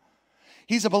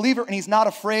 He's a believer and he's not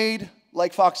afraid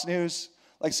like Fox News,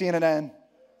 like CNN,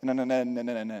 and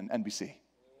NBC.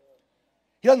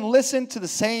 He doesn't listen to the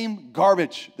same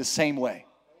garbage the same way.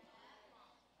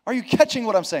 Are you catching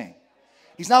what I'm saying?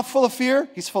 He's not full of fear,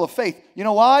 he's full of faith. You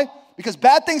know why? Because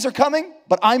bad things are coming,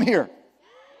 but I'm here.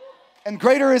 And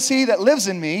greater is he that lives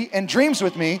in me and dreams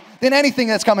with me than anything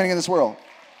that's coming in this world.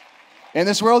 In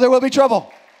this world there will be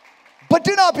trouble. But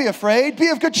do not be afraid, be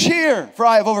of good cheer, for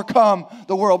I have overcome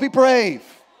the world. Be brave.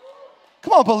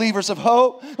 Come on, believers of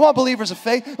hope. Come on, believers of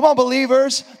faith. Come on,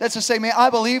 believers that just say, man, I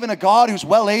believe in a God who's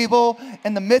well able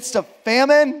in the midst of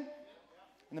famine,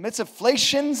 in the midst of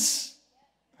inflations.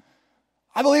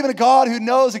 I believe in a God who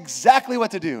knows exactly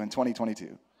what to do in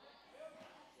 2022.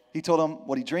 He told him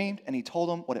what he dreamed, and he told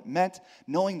him what it meant,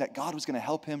 knowing that God was going to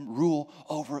help him rule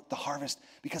over the harvest,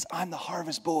 because I'm the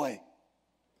harvest boy.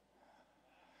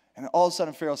 And all of a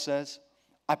sudden, Pharaoh says,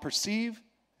 I perceive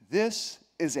this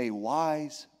is a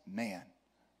wise man.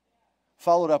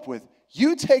 Followed up with,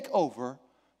 you take over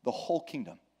the whole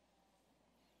kingdom.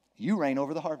 You reign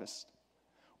over the harvest.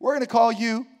 We're going to call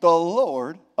you the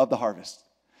Lord of the harvest.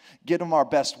 Get him our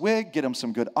best wig, get him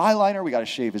some good eyeliner. We got to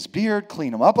shave his beard,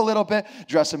 clean him up a little bit,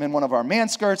 dress him in one of our man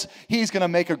skirts. He's going to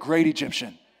make a great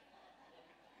Egyptian.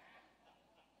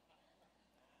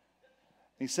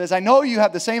 He says, I know you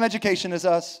have the same education as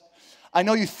us. I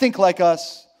know you think like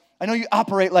us. I know you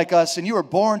operate like us, and you were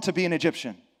born to be an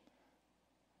Egyptian.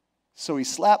 So he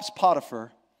slaps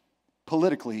Potiphar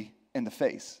politically in the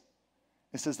face.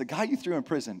 It says, the guy you threw in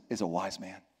prison is a wise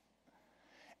man.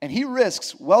 And he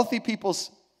risks wealthy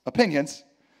people's opinions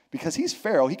because he's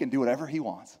Pharaoh. He can do whatever he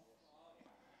wants.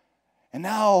 And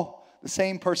now the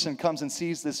same person comes and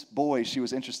sees this boy she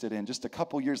was interested in. Just a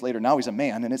couple years later, now he's a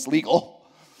man and it's legal.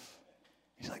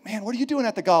 He's like, man, what are you doing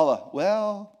at the gala?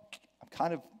 Well, I'm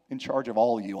kind of in charge of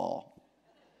all of you all.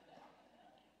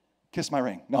 Kiss my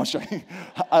ring. No, I'm joking.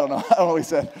 I don't know what he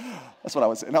said. That's what I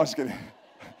would say. No, I'm just kidding.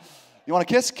 You want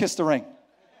to kiss? Kiss the ring.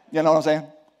 You know what I'm saying?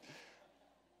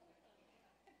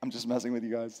 I'm just messing with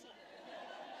you guys.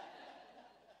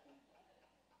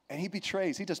 And he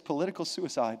betrays. He does political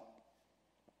suicide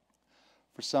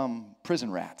for some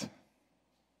prison rat,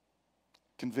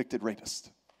 convicted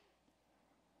rapist.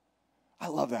 I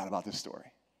love that about this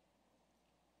story.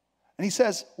 And he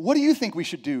says, what do you think we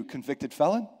should do, convicted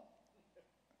felon?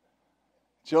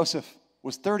 Joseph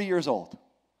was 30 years old.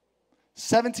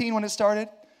 17 when it started,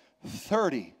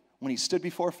 30 when he stood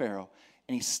before Pharaoh,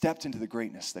 and he stepped into the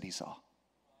greatness that he saw.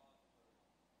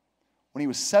 When he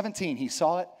was 17, he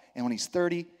saw it, and when he's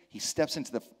 30, he steps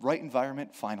into the right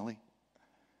environment finally.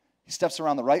 He steps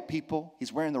around the right people.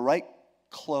 He's wearing the right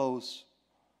clothes.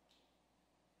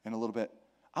 In a little bit,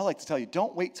 I like to tell you,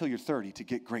 don't wait till you're 30 to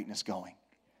get greatness going.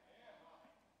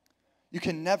 You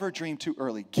can never dream too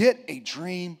early. Get a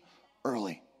dream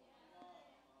early.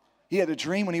 He had a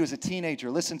dream when he was a teenager.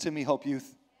 Listen to me, Hope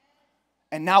Youth.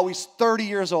 And now he's 30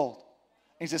 years old.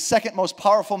 He's the second most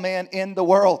powerful man in the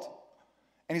world.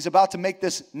 And he's about to make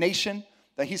this nation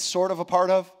that he's sort of a part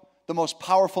of the most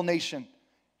powerful nation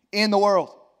in the world.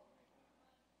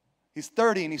 He's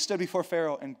 30 and he stood before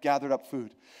Pharaoh and gathered up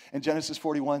food. In Genesis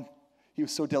 41, he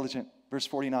was so diligent. Verse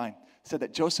 49 said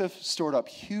that Joseph stored up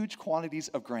huge quantities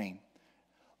of grain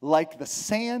like the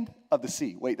sand of the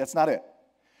sea. Wait, that's not it.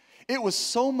 It was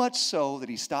so much so that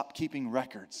he stopped keeping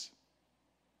records.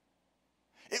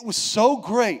 It was so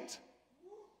great,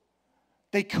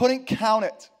 they couldn't count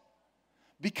it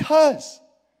because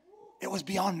it was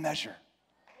beyond measure.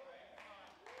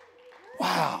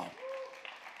 Wow.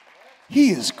 He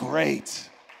is great.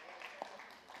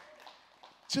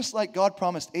 Just like God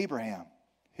promised Abraham,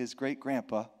 his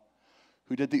great-grandpa,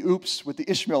 who did the oops with the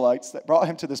Ishmaelites that brought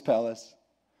him to this palace.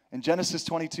 In Genesis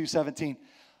 22:17,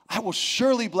 I will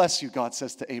surely bless you, God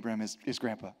says to Abraham, his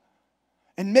grandpa,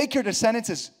 and make your descendants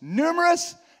as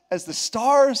numerous as the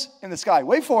stars in the sky.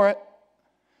 Wait for it.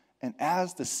 And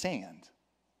as the sand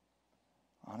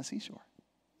on a seashore.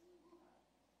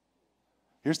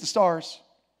 Here's the stars.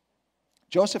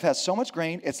 Joseph has so much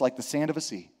grain, it's like the sand of a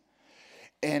sea.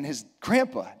 And his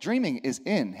grandpa, dreaming is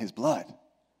in his blood,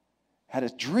 had a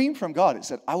dream from God. It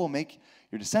said, I will make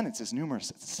your descendants as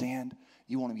numerous as the sand.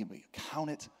 You won't be able to count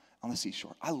it on the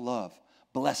seashore. I love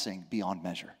blessing beyond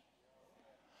measure.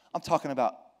 I'm talking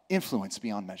about influence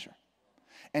beyond measure.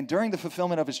 And during the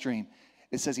fulfillment of his dream,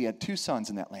 it says he had 2 sons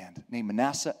in that land named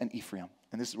Manasseh and Ephraim.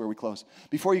 And this is where we close.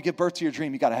 Before you give birth to your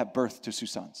dream, you got to have birth to 2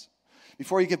 sons.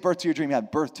 Before you give birth to your dream, you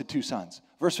have birth to 2 sons.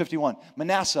 Verse 51,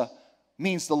 Manasseh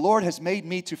means the Lord has made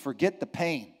me to forget the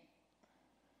pain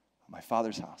of my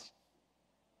father's house.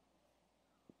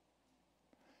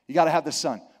 You got to have this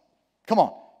son. Come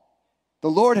on. The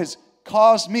Lord has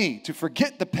caused me to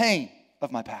forget the pain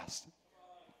of my past.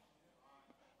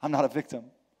 I'm not a victim.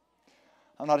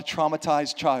 I'm not a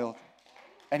traumatized child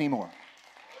anymore.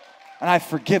 And I've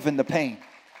forgiven the pain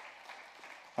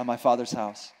of my father's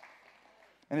house.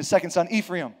 And his second son,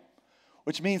 Ephraim,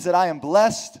 which means that I am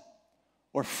blessed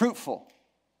or fruitful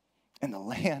in the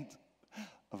land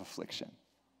of affliction.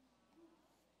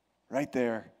 Right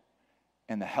there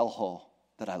in the hellhole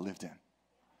that I lived in.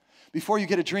 Before you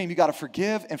get a dream, you got to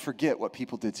forgive and forget what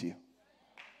people did to you.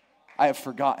 I have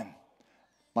forgotten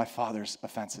my father's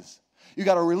offenses. You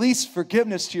got to release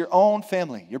forgiveness to your own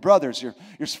family, your brothers, your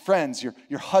friends,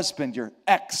 your husband, your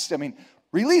ex.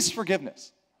 Release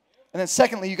forgiveness. And then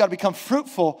secondly, you got to become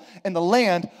fruitful in the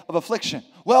land of affliction.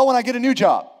 Well, when I get a new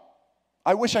job,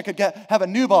 I wish I could have a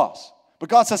new boss. But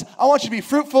God says, I want you to be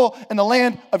fruitful in the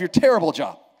land of your terrible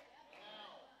job.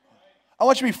 I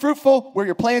want you to be fruitful where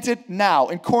you're planted now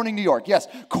in Corning, New York. Yes,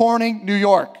 Corning, New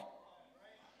York.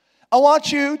 I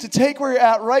want you to take where you're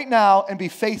at right now and be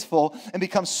faithful and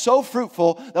become so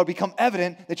fruitful that it'll become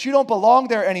evident that you don't belong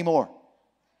there anymore.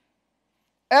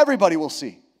 Everybody will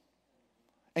see.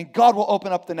 And God will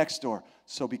open up the next door.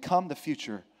 So become the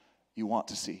future you want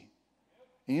to see.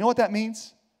 And you know what that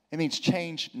means? It means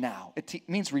change now. It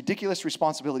means ridiculous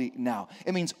responsibility now.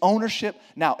 It means ownership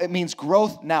now. It means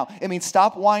growth now. It means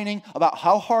stop whining about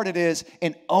how hard it is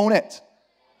and own it.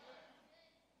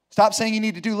 Stop saying you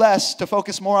need to do less to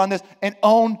focus more on this and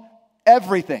own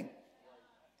everything.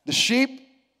 The sheep,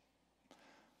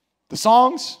 the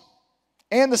songs,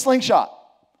 and the slingshot.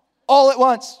 All at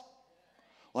once.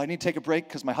 Well, I need to take a break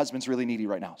because my husband's really needy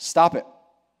right now. Stop it.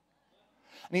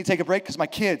 I need to take a break because my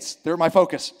kids, they're my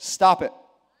focus. Stop it.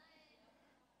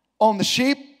 Own the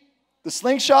sheep, the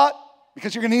slingshot,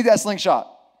 because you're going to need that slingshot.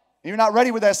 And you're not ready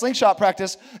with that slingshot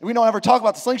practice. And we don't ever talk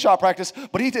about the slingshot practice,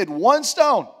 but he did 1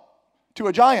 stone to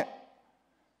a giant.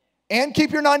 And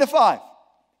keep your 9 to 5.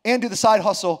 And do the side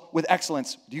hustle with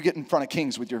excellence. You get in front of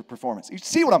kings with your performance. You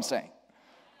see what I'm saying?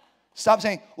 Stop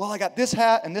saying, well, I got this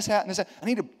hat and this hat and this hat. I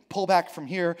need to pull back from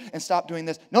here and stop doing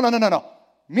this. No.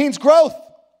 Means growth.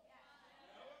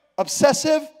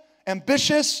 Obsessive,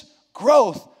 ambitious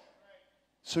growth.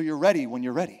 So you're ready when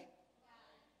you're ready.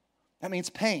 That means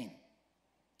pain.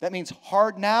 That means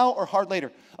hard now or hard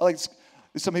later.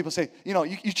 Some people say,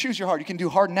 you choose your hard. You can do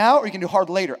hard now or you can do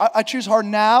hard later. I choose hard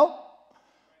now.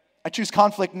 I choose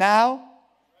conflict now.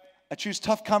 I choose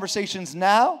tough conversations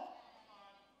now.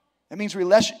 That means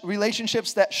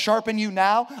relationships that sharpen you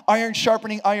now. Iron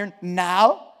sharpening iron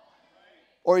now.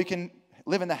 Or you can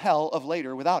live in the hell of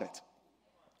later without it.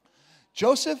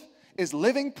 Joseph is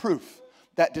living proof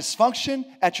that dysfunction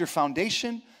at your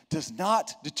foundation does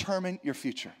not determine your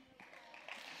future.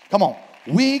 Come on.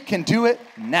 We can do it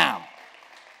now.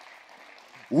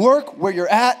 Work where you're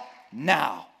at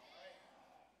now.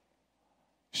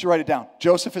 You should write it down.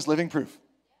 Joseph is living proof.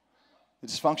 The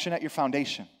dysfunction at your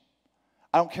foundation.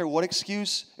 I don't care what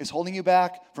excuse is holding you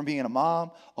back from being a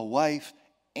mom, a wife,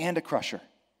 and a crusher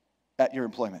at your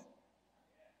employment.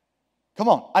 Come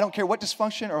on. I don't care what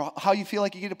dysfunction or how you feel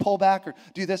like you need to pull back or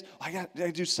do this. I got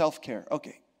to do self-care.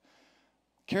 Okay.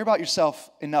 Care about yourself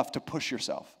enough to push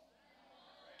yourself.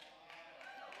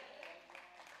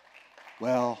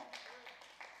 Well,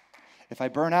 if I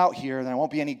burn out here, then I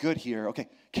won't be any good here. Okay.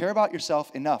 Care about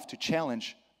yourself enough to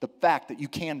challenge the fact that you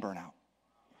can burn out.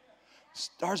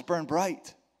 Stars burn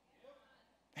bright.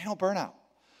 They don't burn out.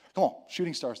 Come on,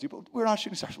 shooting stars. We're not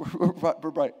shooting stars.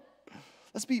 We're bright.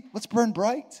 Let's burn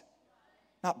bright,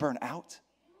 not burn out.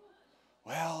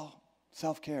 Well,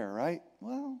 self-care, right?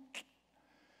 Well,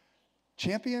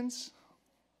 champions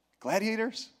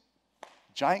Gladiators,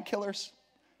 giant killers,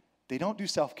 they don't do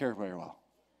self-care very well.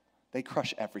 They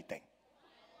crush everything.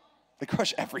 They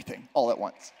crush everything all at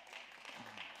once.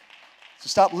 So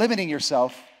stop limiting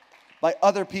yourself by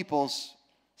other people's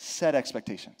set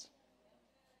expectations.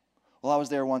 Well, I was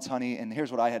there once, honey, and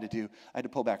here's what I had to do. I had to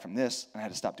pull back from this, and I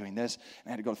had to stop doing this, and I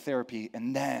had to go to therapy,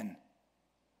 and then.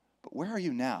 But where are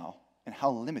you now, and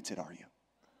how limited are you?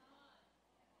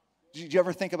 Did you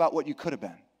ever think about what you could have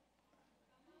been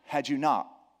had you not?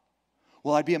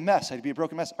 Well, I'd be a mess. I'd be a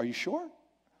broken mess. Are you sure?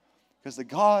 Because the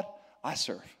God I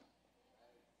serve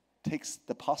takes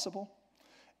the possible,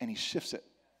 and he shifts it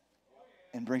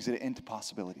and brings it into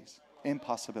possibilities.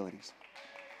 Impossibilities.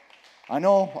 I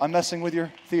know I'm messing with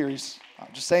your theories.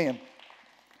 I'm just saying.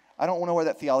 I don't know where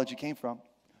that theology came from.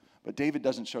 But David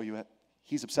doesn't show you it.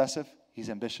 He's obsessive. He's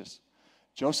ambitious.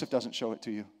 Joseph doesn't show it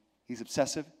to you. He's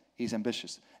obsessive. He's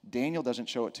ambitious. Daniel doesn't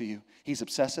show it to you. He's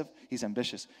obsessive. He's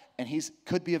ambitious. And he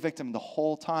could be a victim the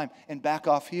whole time and back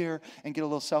off here and get a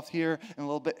little self here and a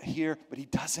little bit here. But he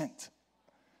doesn't.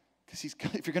 Because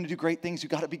if you're going to do great things, you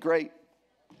got to be great.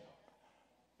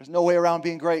 There's no way around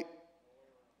being great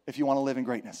if you want to live in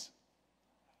greatness.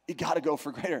 You got to go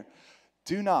for greater.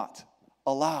 Do not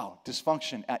allow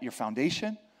dysfunction at your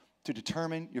foundation to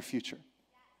determine your future.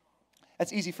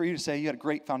 That's easy for you to say. You had a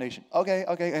great foundation.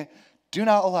 Okay. Do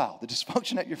not allow the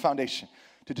dysfunction at your foundation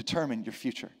to determine your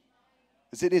future.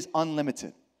 Because it is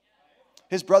unlimited.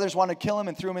 His brothers wanted to kill him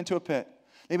and threw him into a pit.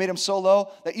 They made him so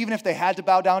low that even if they had to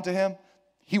bow down to him,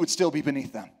 he would still be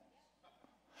beneath them.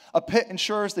 A pit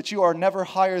ensures that you are never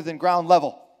higher than ground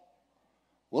level.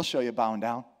 We'll show you bowing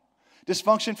down.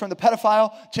 Dysfunction from the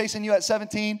pedophile chasing you at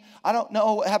 17. I don't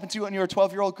know what happened to you when you were a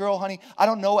 12-year-old girl, honey. I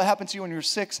don't know what happened to you when you were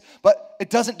 6, but it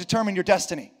doesn't determine your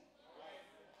destiny.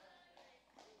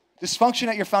 Dysfunction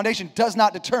at your foundation does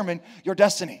not determine your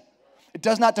destiny. It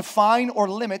does not define or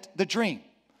limit the dream.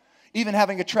 Even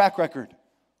having a track record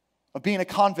of being a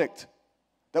convict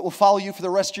that will follow you for the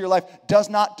rest of your life does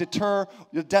not deter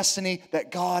the destiny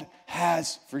that God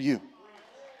has for you.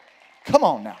 Come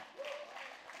on now.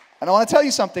 And I want to tell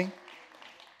you something.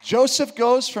 Joseph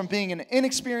goes from being an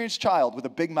inexperienced child with a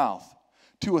big mouth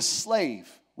to a slave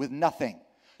with nothing,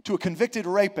 to a convicted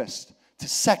rapist, to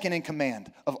second in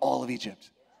command of all of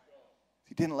Egypt.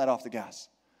 He didn't let off the gas.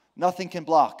 Nothing can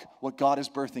block what God is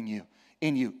birthing you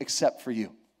in you except for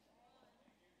you.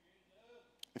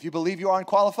 If you believe you are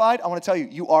unqualified, I want to tell you,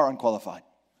 you are unqualified.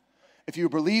 If you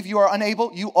believe you are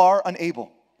unable, you are unable.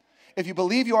 If you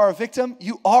believe you are a victim,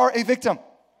 you are a victim.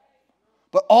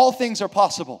 But all things are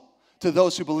possible to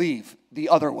those who believe the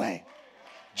other way.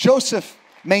 Joseph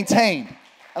maintained,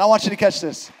 and I want you to catch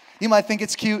this. You might think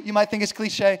it's cute. You might think it's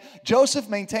cliche. Joseph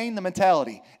maintained the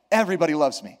mentality, everybody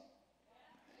loves me.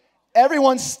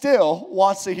 Everyone still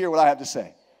wants to hear what I have to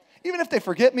say. Even if they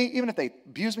forget me, even if they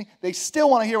abuse me, they still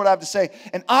want to hear what I have to say.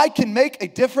 And I can make a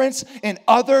difference in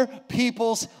other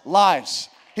people's lives.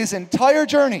 His entire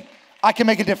journey, I can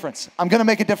make a difference. I'm going to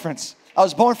make a difference. I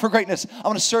was born for greatness. I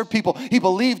want to serve people. He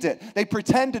believed it. They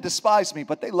pretend to despise me,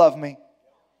 but they love me.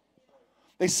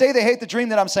 They say they hate the dream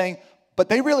that I'm saying, but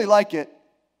they really like it.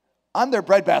 I'm their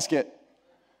breadbasket.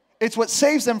 It's what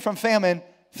saves them from famine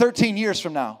 13 years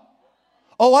from now.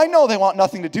 Oh, I know they want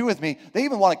nothing to do with me. They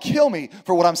even want to kill me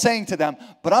for what I'm saying to them,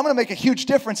 but I'm going to make a huge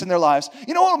difference in their lives.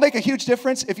 You know what will make a huge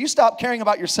difference? If you stop caring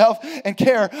about yourself and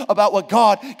care about what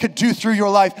God could do through your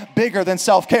life bigger than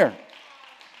self-care.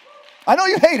 I know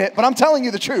you hate it, but I'm telling you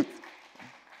the truth.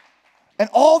 And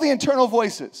all the internal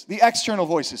voices, the external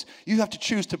voices, you have to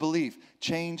choose to believe.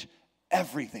 Change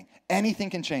everything. Anything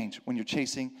can change when you're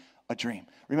chasing a dream.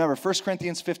 Remember, 1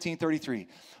 Corinthians 15:33.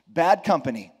 Bad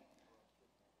company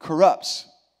corrupts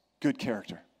good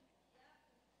character.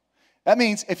 That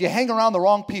means if you hang around the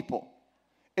wrong people,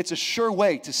 it's a sure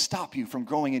way to stop you from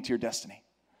growing into your destiny.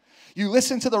 You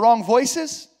listen to the wrong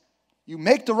voices, you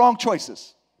make the wrong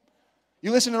choices. You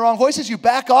listen to the wrong voices, you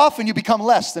back off and you become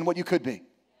less than what you could be.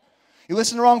 You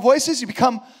listen to the wrong voices, you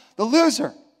become the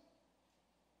loser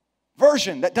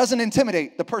version that doesn't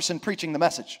intimidate the person preaching the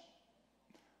message.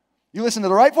 You listen to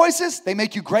the right voices, they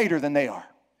make you greater than they are.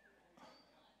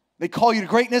 They call you to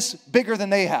greatness bigger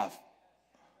than they have.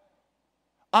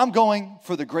 I'm going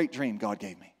for the great dream God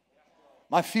gave me.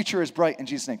 My future is bright in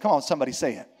Jesus' name. Come on, somebody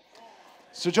say it.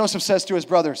 So Joseph says to his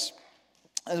brothers,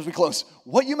 as we close,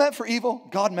 what you meant for evil,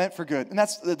 God meant for good. And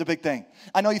that's the big thing.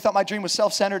 I know you thought my dream was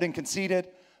self-centered and conceited,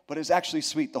 but it was actually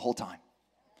sweet the whole time.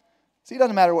 See, it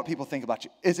doesn't matter what people think about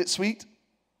you. Is it sweet?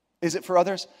 Is it for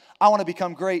others? I want to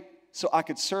become great so I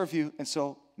could serve you and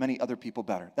so many other people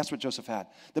better. That's what Joseph had.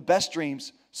 The best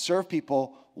dreams serve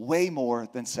people way more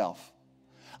than self.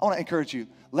 I want to encourage you,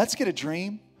 let's get a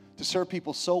dream to serve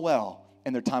people so well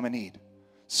in their time of need.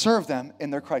 Serve them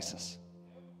in their crisis.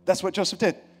 That's what Joseph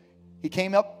did. He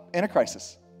came up in a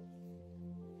crisis.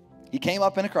 He came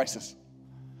up in a crisis.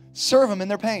 Serve them in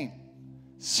their pain.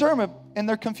 Serve them in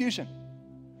their confusion.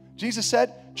 Jesus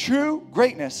said, true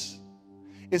greatness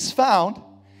is found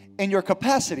in your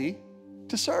capacity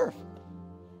to serve.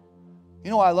 You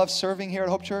know why I love serving here at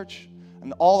Hope Church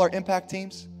and all our impact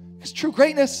teams? Because true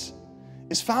greatness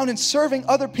is found in serving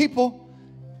other people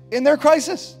in their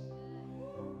crisis.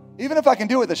 Even if I can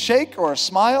do it with a shake or a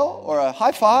smile or a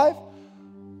high five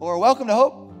or a welcome to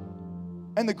hope.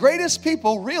 And the greatest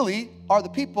people really are the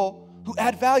people who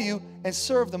add value and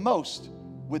serve the most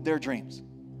with their dreams.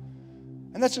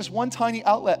 And that's just one tiny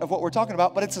outlet of what we're talking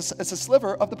about, but it's a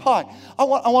sliver of the pie. I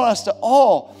want us to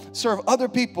all serve other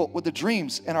people with the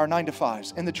dreams in our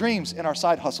 9-to-5s, and the dreams in our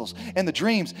side hustles, and the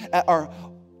dreams at our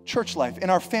church life, in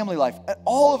our family life, at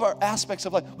all of our aspects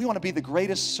of life. We want to be the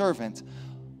greatest servant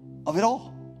of it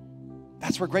all.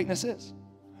 That's where greatness is.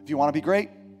 If you want to be great,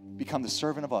 become the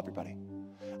servant of everybody.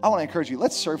 I want to encourage you,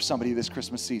 let's serve somebody this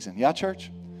Christmas season. Yeah,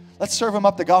 church? Let's serve them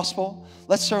up the gospel.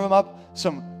 Let's serve them up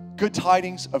some good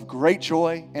tidings of great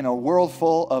joy in a world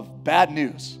full of bad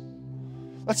news.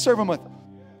 Let's serve them with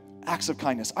acts of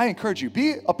kindness. I encourage you,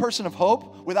 be a person of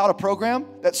hope without a program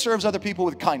that serves other people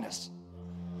with kindness.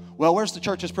 Well, where's the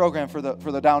church's program for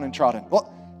the down and trodden?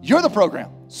 Well, you're the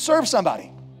program. Serve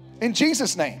somebody in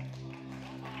Jesus' name.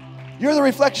 You're the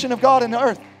reflection of God in the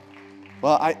earth.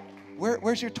 Well,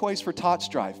 where's your Toys for Tots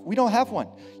drive? We don't have one.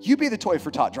 You be the Toy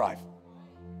for Tot drive.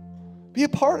 Be a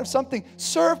part of something.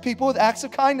 Serve people with acts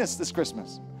of kindness this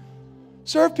Christmas.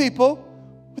 Serve people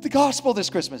with the gospel this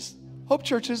Christmas. Hope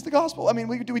Church is the gospel. I mean,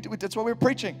 that's what we're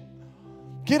preaching.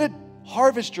 Get a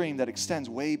harvest dream that extends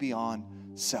way beyond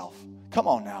self. Come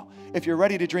on now. If you're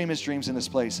ready to dream his dreams in this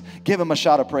place, give him a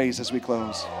shout of praise as we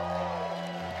close.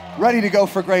 Ready to go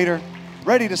for greater.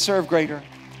 Ready to serve greater.